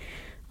 but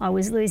I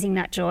was losing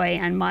that joy,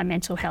 and my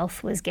mental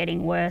health was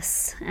getting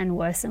worse and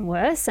worse and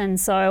worse. And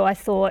so I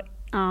thought,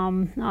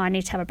 I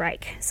need to have a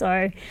break. So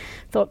I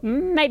thought,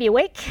 maybe a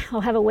week,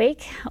 I'll have a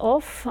week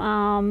off.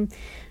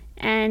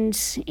 And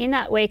in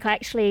that week, I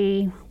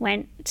actually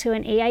went to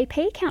an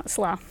EAP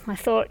counsellor. I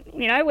thought,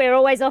 we're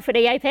always off at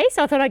EAP,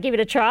 so I thought I'd give it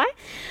a try.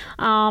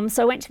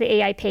 So I went to the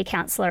EAP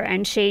counsellor,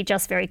 and she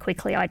just very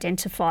quickly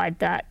identified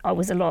that I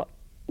was a lot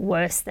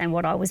worse than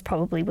what I was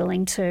probably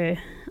willing to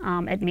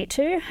admit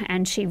to,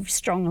 and she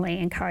strongly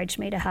encouraged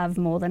me to have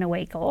more than a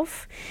week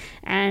off,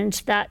 and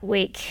that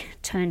week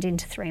turned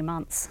into 3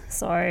 months.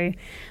 So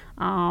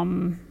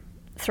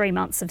 3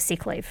 months of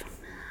sick leave,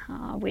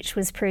 which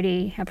was a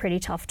pretty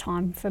tough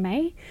time for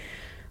me.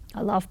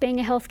 I love being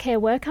a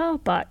healthcare worker,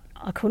 but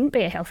I couldn't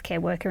be a healthcare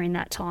worker in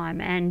that time,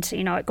 and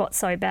it got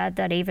so bad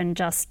that even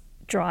just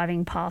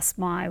driving past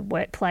my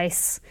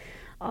workplace,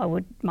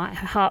 my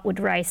heart would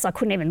race. I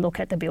couldn't even look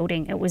at the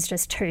building. It was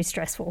just too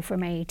stressful for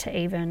me to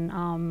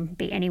even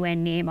be anywhere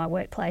near my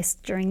workplace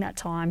during that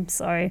time.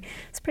 So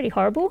it's a pretty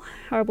horrible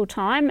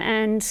time.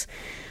 And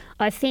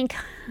I think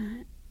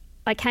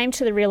I came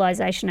to the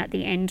realisation at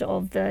the end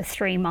of the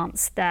 3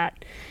 months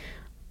that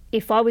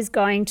if I was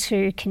going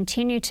to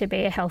continue to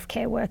be a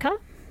healthcare worker,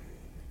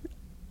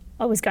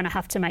 I was going to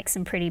have to make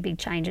some pretty big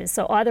changes.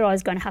 So either I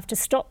was going to have to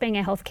stop being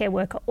a healthcare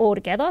worker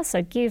altogether,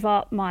 so give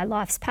up my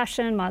life's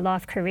passion, my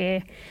life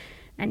career,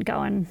 and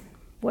go and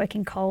work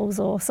in Coles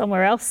or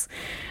somewhere else,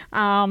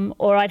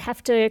 or I'd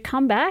have to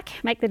come back,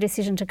 make the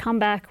decision to come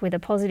back with a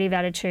positive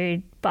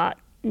attitude, but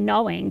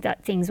knowing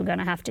that things were going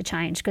to have to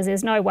change, because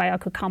there's no way I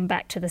could come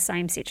back to the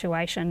same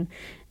situation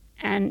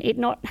and it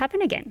not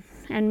happen again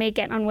and me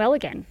get unwell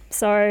again.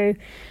 So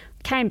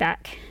came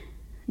back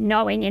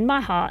knowing in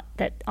my heart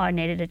that I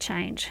needed a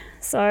change.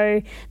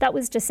 So that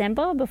was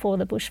December before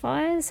the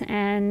bushfires,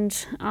 and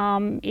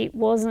it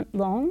wasn't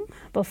long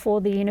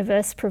before the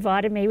universe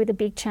provided me with a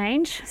big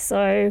change.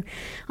 So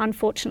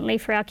unfortunately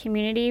for our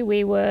community,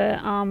 we were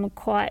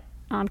quite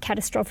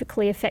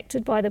catastrophically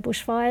affected by the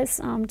bushfires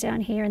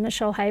down here in the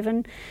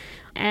Shoalhaven.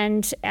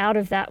 And out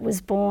of that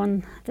was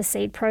born the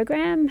SEED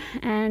program,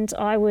 and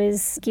I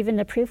was given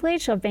the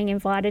privilege of being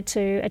invited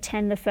to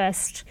attend the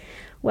first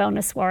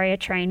Wellness Warrior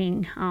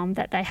training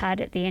that they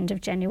had at the end of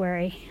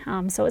January.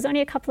 So it was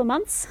only a couple of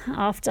months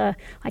after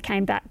I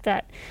came back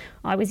that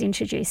I was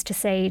introduced to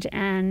SEED,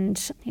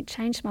 and it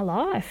changed my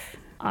life.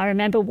 I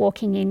remember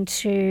walking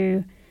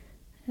into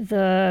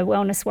the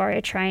Wellness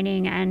Warrior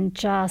training and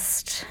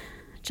just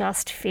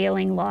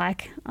feeling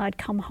like I'd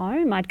come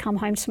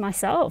home to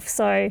myself.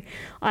 So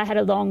I had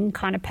a long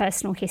kind of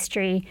personal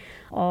history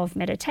of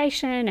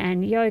meditation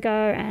and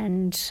yoga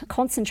and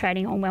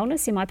concentrating on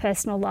wellness in my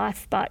personal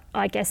life, but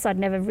I guess I'd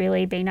never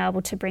really been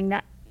able to bring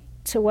that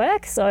to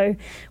work. So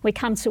we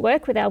come to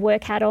work with our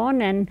work hat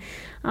on, and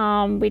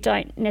we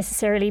don't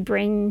necessarily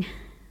bring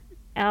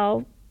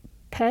our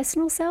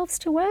personal selves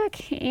to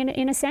work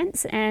in a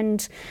sense.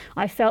 And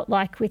I felt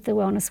like with the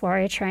Wellness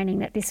Warrior training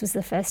that this was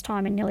the first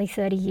time in nearly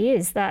 30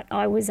 years that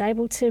I was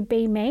able to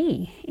be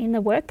me in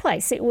the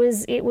workplace. It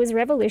was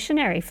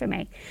revolutionary for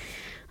me.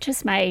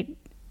 Just made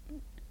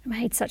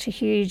such a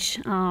huge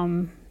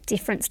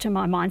difference to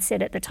my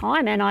mindset at the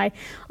time, and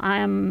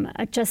I'm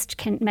just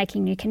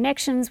making new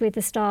connections with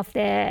the staff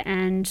there,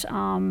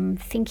 and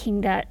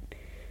thinking that,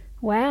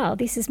 wow,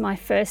 this is my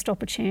first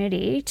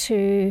opportunity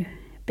to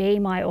be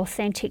my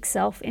authentic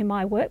self in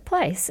my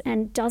workplace,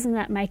 and doesn't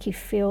that make you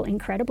feel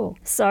incredible?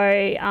 So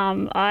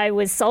I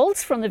was sold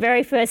from the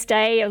very first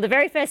day, or the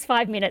very first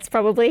 5 minutes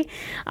probably,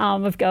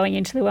 of going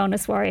into the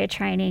Wellness Warrior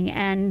training,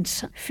 and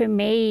for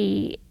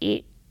me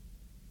it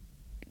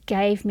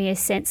gave me a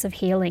sense of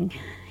healing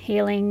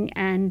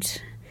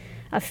and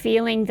a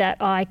feeling that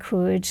I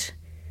could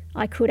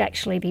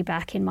actually be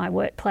back in my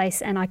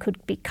workplace, and I could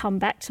come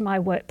back to my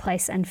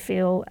workplace and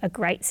feel a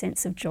great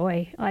sense of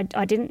joy.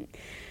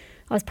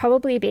 I was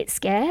probably a bit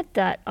scared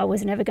that I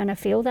was never going to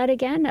feel that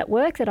again at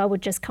work, that I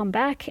would just come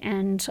back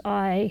and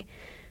I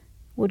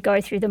would go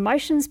through the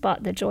motions,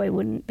 but the joy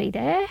wouldn't be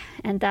there.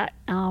 And that,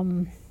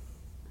 that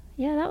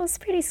was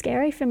pretty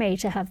scary for me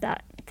to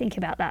think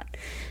about that.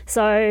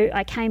 So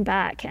I came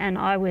back and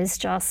I was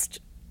just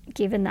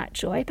given that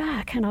joy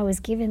back, and I was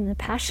given the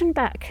passion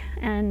back,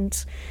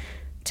 and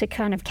to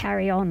kind of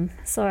carry on.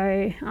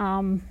 So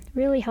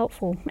really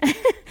helpful.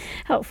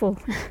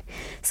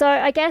 So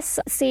I guess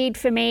Seed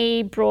for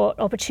me brought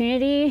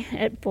opportunity,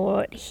 it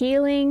brought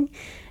healing,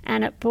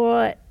 and it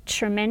brought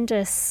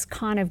tremendous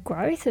kind of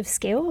growth of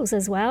skills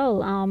as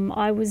well.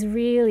 I was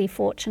really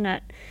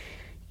fortunate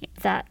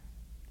that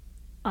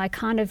I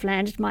kind of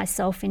landed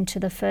myself into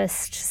the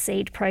first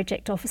Seed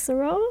project officer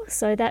role.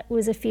 So that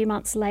was a few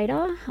months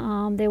later.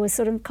 There was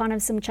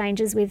some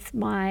changes with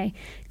my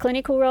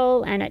clinical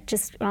role, and it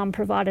just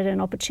provided an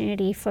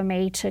opportunity for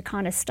me to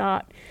kind of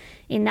start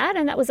in that.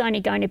 And that was only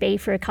going to be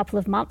for a couple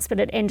of months,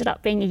 but it ended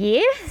up being a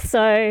year.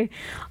 So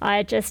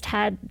I just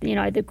had,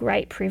 the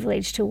great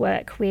privilege to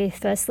work with,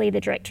 firstly,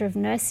 the Director of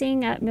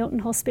Nursing at Milton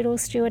Hospital,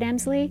 Stuart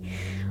Emsley.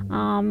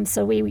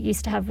 So we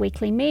used to have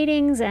weekly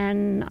meetings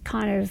and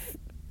kind of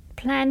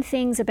plan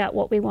things about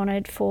what we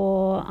wanted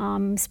for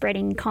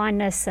spreading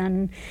kindness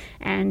and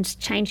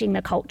changing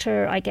the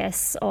culture, I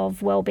guess,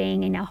 of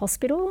wellbeing in our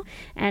hospital.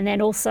 And then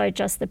also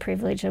just the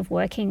privilege of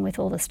working with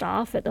all the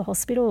staff at the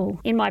hospital.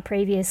 In my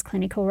previous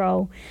clinical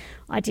role,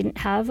 I didn't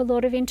have a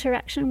lot of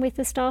interaction with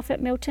the staff at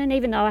Milton,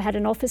 even though I had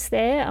an office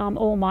there.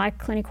 All my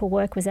clinical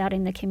work was out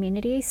in the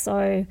community.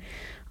 So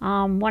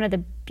one of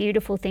the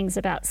beautiful things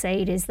about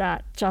Seed is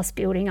that just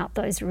building up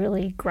those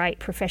really great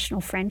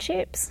professional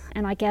friendships.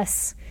 And I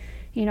guess,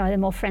 the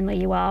more friendly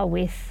you are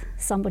with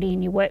somebody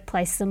in your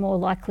workplace, the more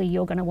likely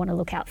you're going to want to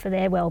look out for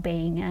their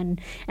well-being,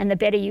 and the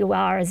better you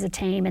are as a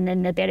team, and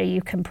then the better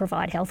you can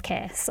provide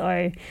healthcare.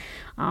 So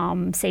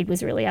Seed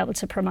was really able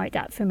to promote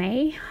that for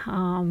me.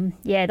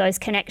 Those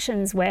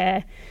connections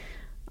where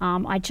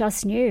I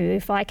just knew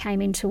if I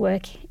came into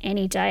work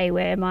any day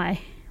where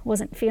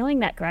wasn't feeling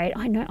that great,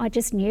 I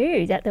just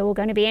knew that there were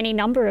going to be any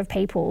number of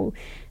people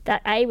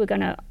that A, were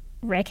going to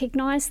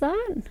recognise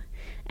that,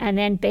 and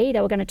then B,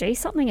 they were going to do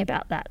something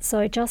about that.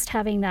 So just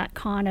having that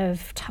kind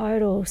of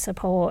total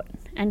support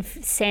and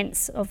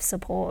sense of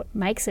support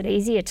makes it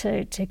easier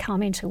to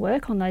come into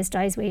work on those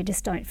days where you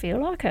just don't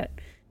feel like it.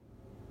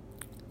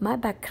 My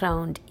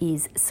background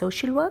is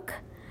social work,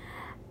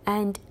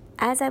 and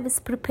as I was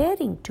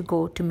preparing to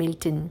go to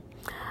Milton,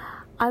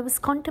 I was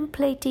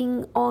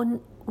contemplating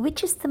on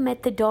which is the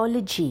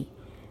methodology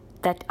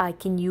that I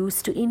can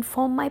use to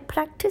inform my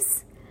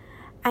practice,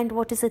 and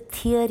what is a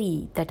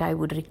theory that I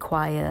would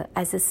require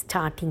as a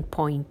starting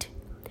point.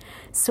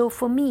 So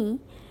for me,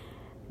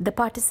 the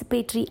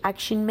participatory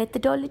action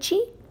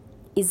methodology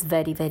is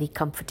very, very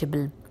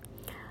comfortable.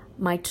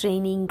 My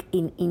training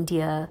in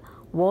India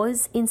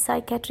was in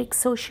psychiatric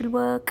social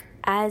work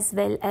as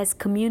well as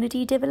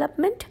community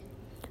development.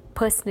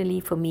 Personally,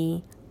 for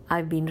me,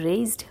 I've been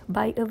raised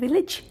by a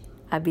village.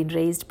 I've been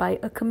raised by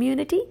a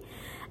community,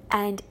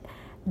 and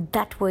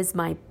that was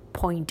my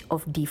point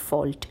of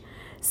default.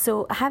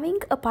 So having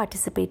a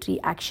participatory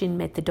action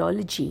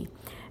methodology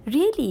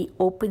really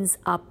opens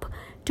up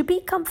to be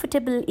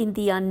comfortable in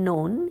the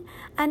unknown,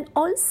 and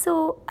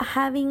also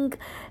having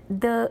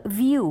the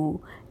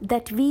view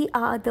that we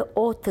are the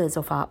authors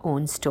of our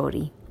own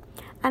story.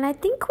 And I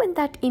think when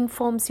that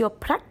informs your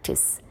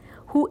practice,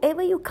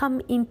 whoever you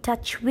come in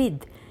touch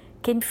with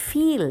can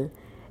feel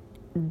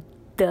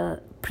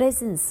the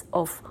presence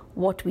of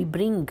what we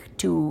bring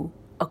to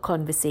a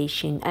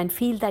conversation and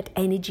feel that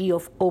energy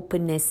of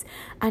openness,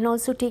 and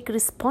also take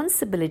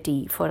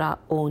responsibility for our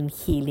own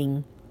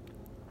healing.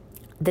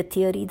 The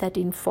theory that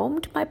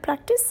informed my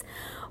practice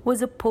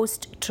was a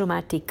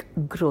post-traumatic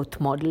growth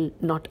model,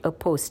 not a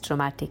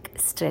post-traumatic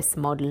stress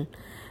model.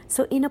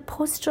 So in a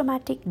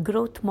post-traumatic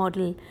growth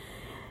model,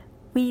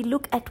 we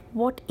look at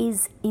what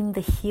is in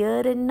the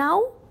here and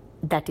now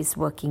that is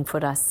working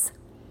for us.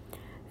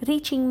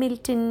 Reaching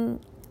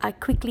Milton, I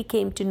quickly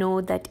came to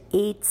know that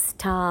 8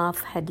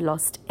 staff had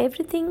lost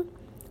everything,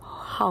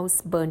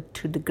 house burnt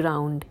to the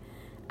ground,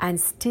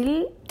 and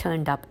still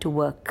turned up to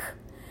work.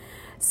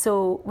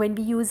 So when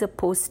we use a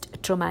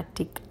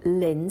post-traumatic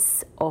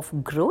lens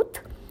of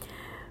growth,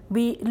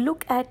 we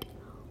look at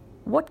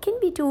what can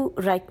we do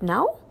right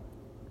now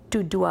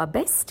to do our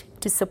best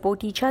to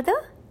support each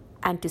other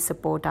and to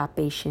support our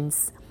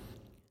patients.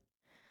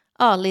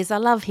 Oh, Liz, I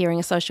love hearing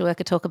a social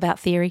worker talk about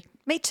theory.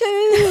 Me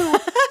too.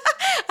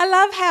 I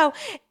love how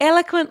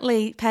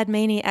eloquently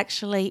Padmini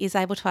actually is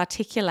able to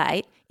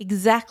articulate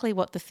exactly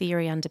what the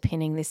theory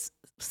underpinning this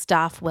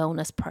staff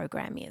wellness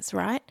program is,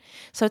 right?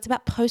 So it's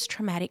about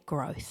post-traumatic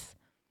growth.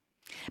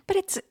 But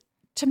it's,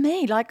 to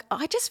me, like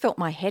I just felt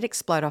my head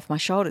explode off my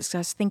shoulders. I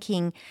was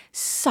thinking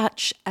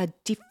such a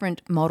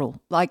different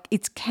model. Like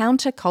it's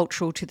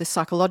countercultural to the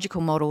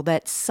psychological model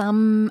that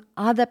some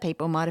other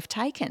people might have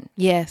taken.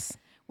 Yes.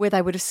 Where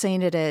they would have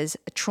seen it as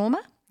a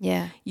trauma.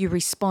 Yeah. You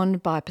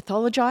respond by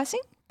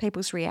pathologising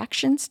people's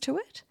reactions to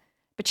it.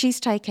 But she's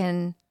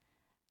taken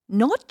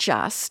not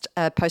just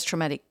a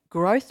post-traumatic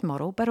growth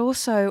model, but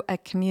also a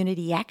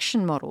community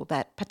action model,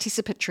 that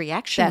participatory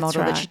action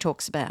model that she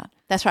talks about.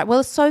 That's right. Well,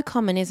 it's so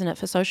common, isn't it,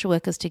 for social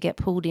workers to get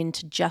pulled in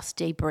to just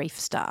debrief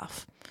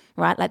staff,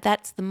 right? Like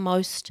that's the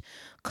most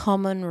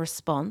common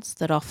response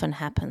that often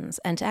happens,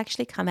 and to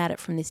actually come at it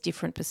from this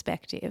different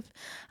perspective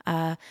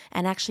and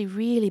actually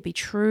really be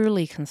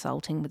truly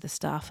consulting with the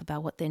staff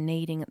about what they're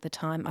needing at the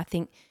time, I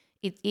think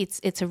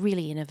it's a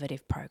really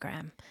innovative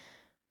program.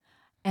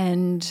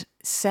 And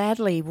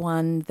sadly,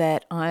 one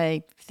that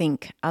I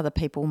think other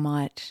people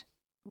might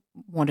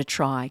want to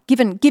try,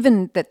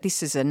 given that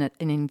this is an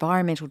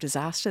environmental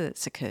disaster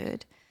that's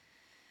occurred.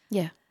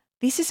 Yeah.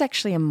 This is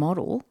actually a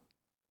model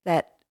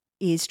that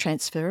is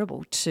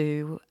transferable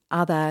to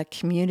other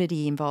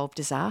community-involved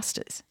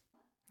disasters.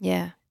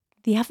 Yeah.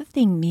 The other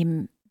thing,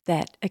 Mim,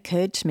 that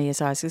occurred to me as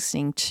I was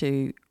listening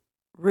to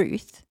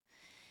Ruth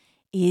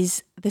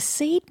is the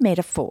seed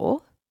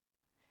metaphor.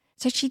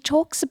 So she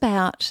talks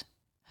about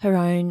her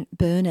own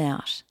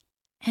burnout.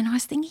 And I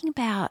was thinking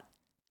about,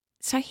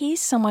 so here's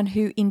someone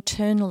who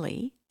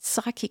internally,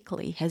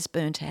 psychically has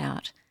burnt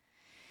out.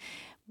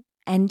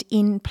 And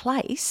in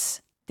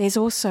place, there's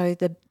also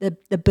the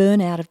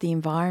burnout of the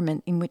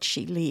environment in which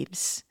she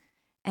lives.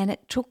 And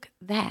it took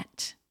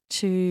that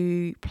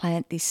to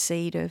plant this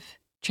seed of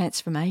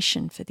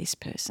transformation for this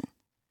person.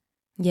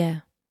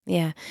 Yeah.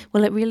 Yeah.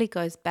 Well, it really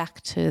goes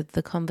back to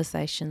the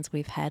conversations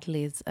we've had,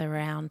 Liz,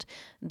 around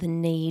the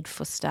need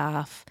for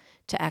staff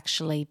to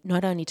actually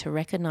not only to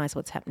recognise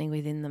what's happening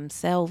within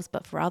themselves,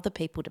 but for other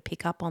people to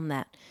pick up on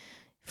that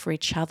for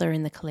each other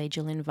in the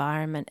collegial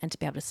environment and to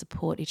be able to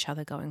support each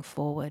other going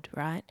forward,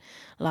 right?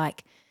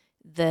 Like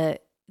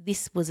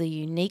this was a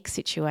unique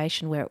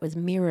situation where it was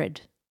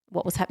mirrored.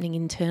 What was happening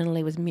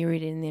internally was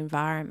mirrored in the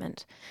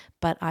environment.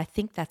 But I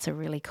think that's a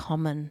really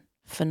common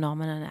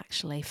phenomenon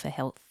actually for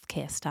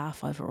healthcare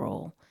staff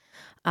overall.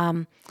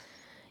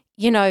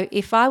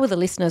 If I were the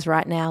listeners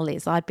right now,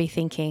 Liz, I'd be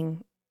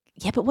thinking,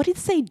 yeah, but what did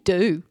SEED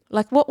do?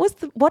 Like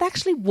what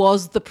actually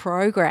was the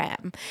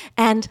program?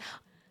 And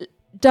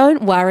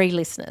don't worry,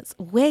 listeners,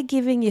 we're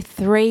giving you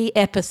 3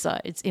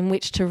 episodes in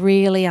which to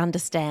really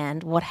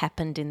understand what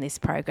happened in this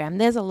program.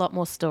 There's a lot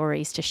more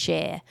stories to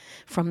share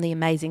from the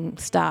amazing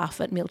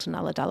staff at Milton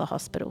Ulladulla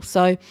Hospital.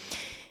 So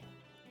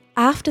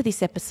after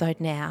this episode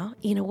now,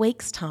 in a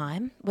week's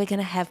time, we're going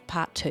to have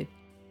part 2.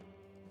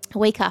 A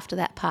week after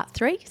that, part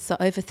 3. So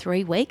over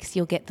 3 weeks,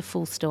 you'll get the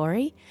full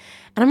story.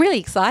 And I'm really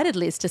excited,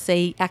 Liz, to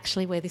see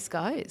actually where this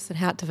goes and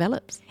how it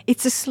develops.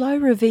 It's a slow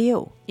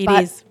reveal. It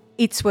is.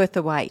 It's worth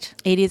the wait.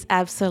 It is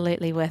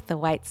absolutely worth the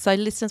wait. So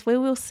listeners, we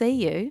will see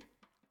you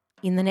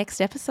in the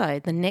next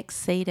episode, the next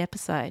SEED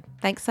episode.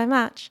 Thanks so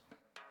much.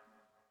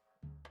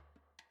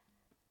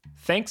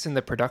 Thanks in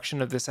the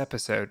production of this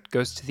episode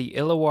goes to the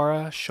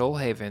Illawarra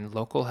Shoalhaven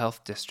Local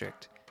Health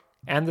District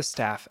and the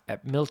staff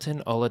at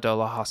Milton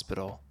Ulladulla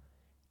Hospital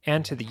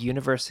and to the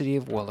University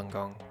of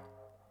Wollongong.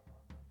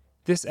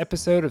 This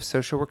episode of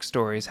Social Work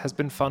Stories has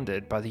been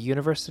funded by the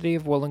University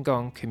of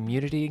Wollongong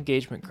Community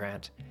Engagement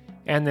Grant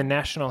and the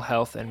National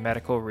Health and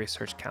Medical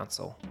Research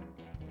Council.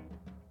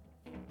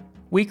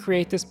 We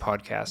create this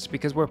podcast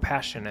because we're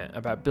passionate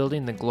about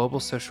building the global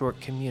social work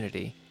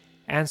community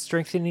and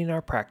strengthening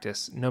our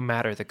practice no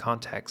matter the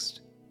context.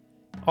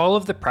 All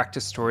of the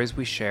practice stories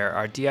we share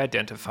are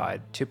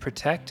de-identified to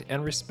protect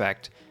and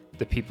respect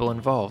the people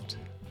involved.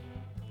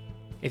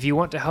 If you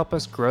want to help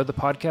us grow the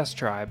podcast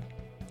tribe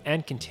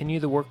and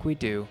continue the work we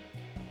do,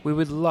 we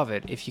would love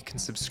it if you can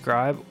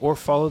subscribe or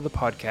follow the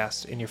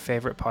podcast in your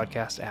favorite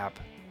podcast app.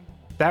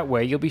 That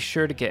way you'll be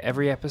sure to get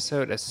every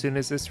episode as soon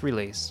as it's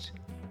released.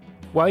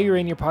 While you're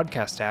in your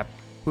podcast app,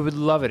 we would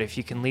love it if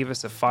you can leave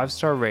us a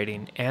 5-star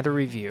rating and a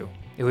review.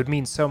 It would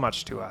mean so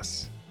much to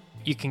us.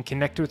 You can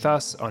connect with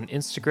us on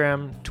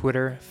Instagram,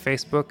 Twitter,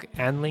 Facebook,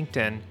 and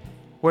LinkedIn,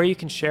 where you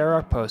can share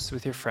our posts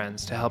with your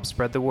friends to help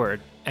spread the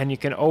word. And you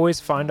can always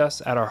find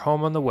us at our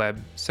home on the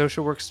web,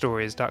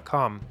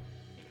 socialworkstories.com.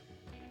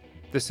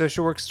 The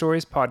Social Work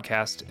Stories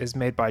podcast is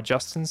made by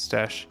Justin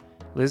Stesch,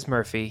 Liz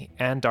Murphy,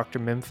 and Dr.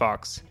 Mim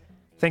Fox.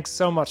 Thanks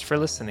so much for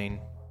listening.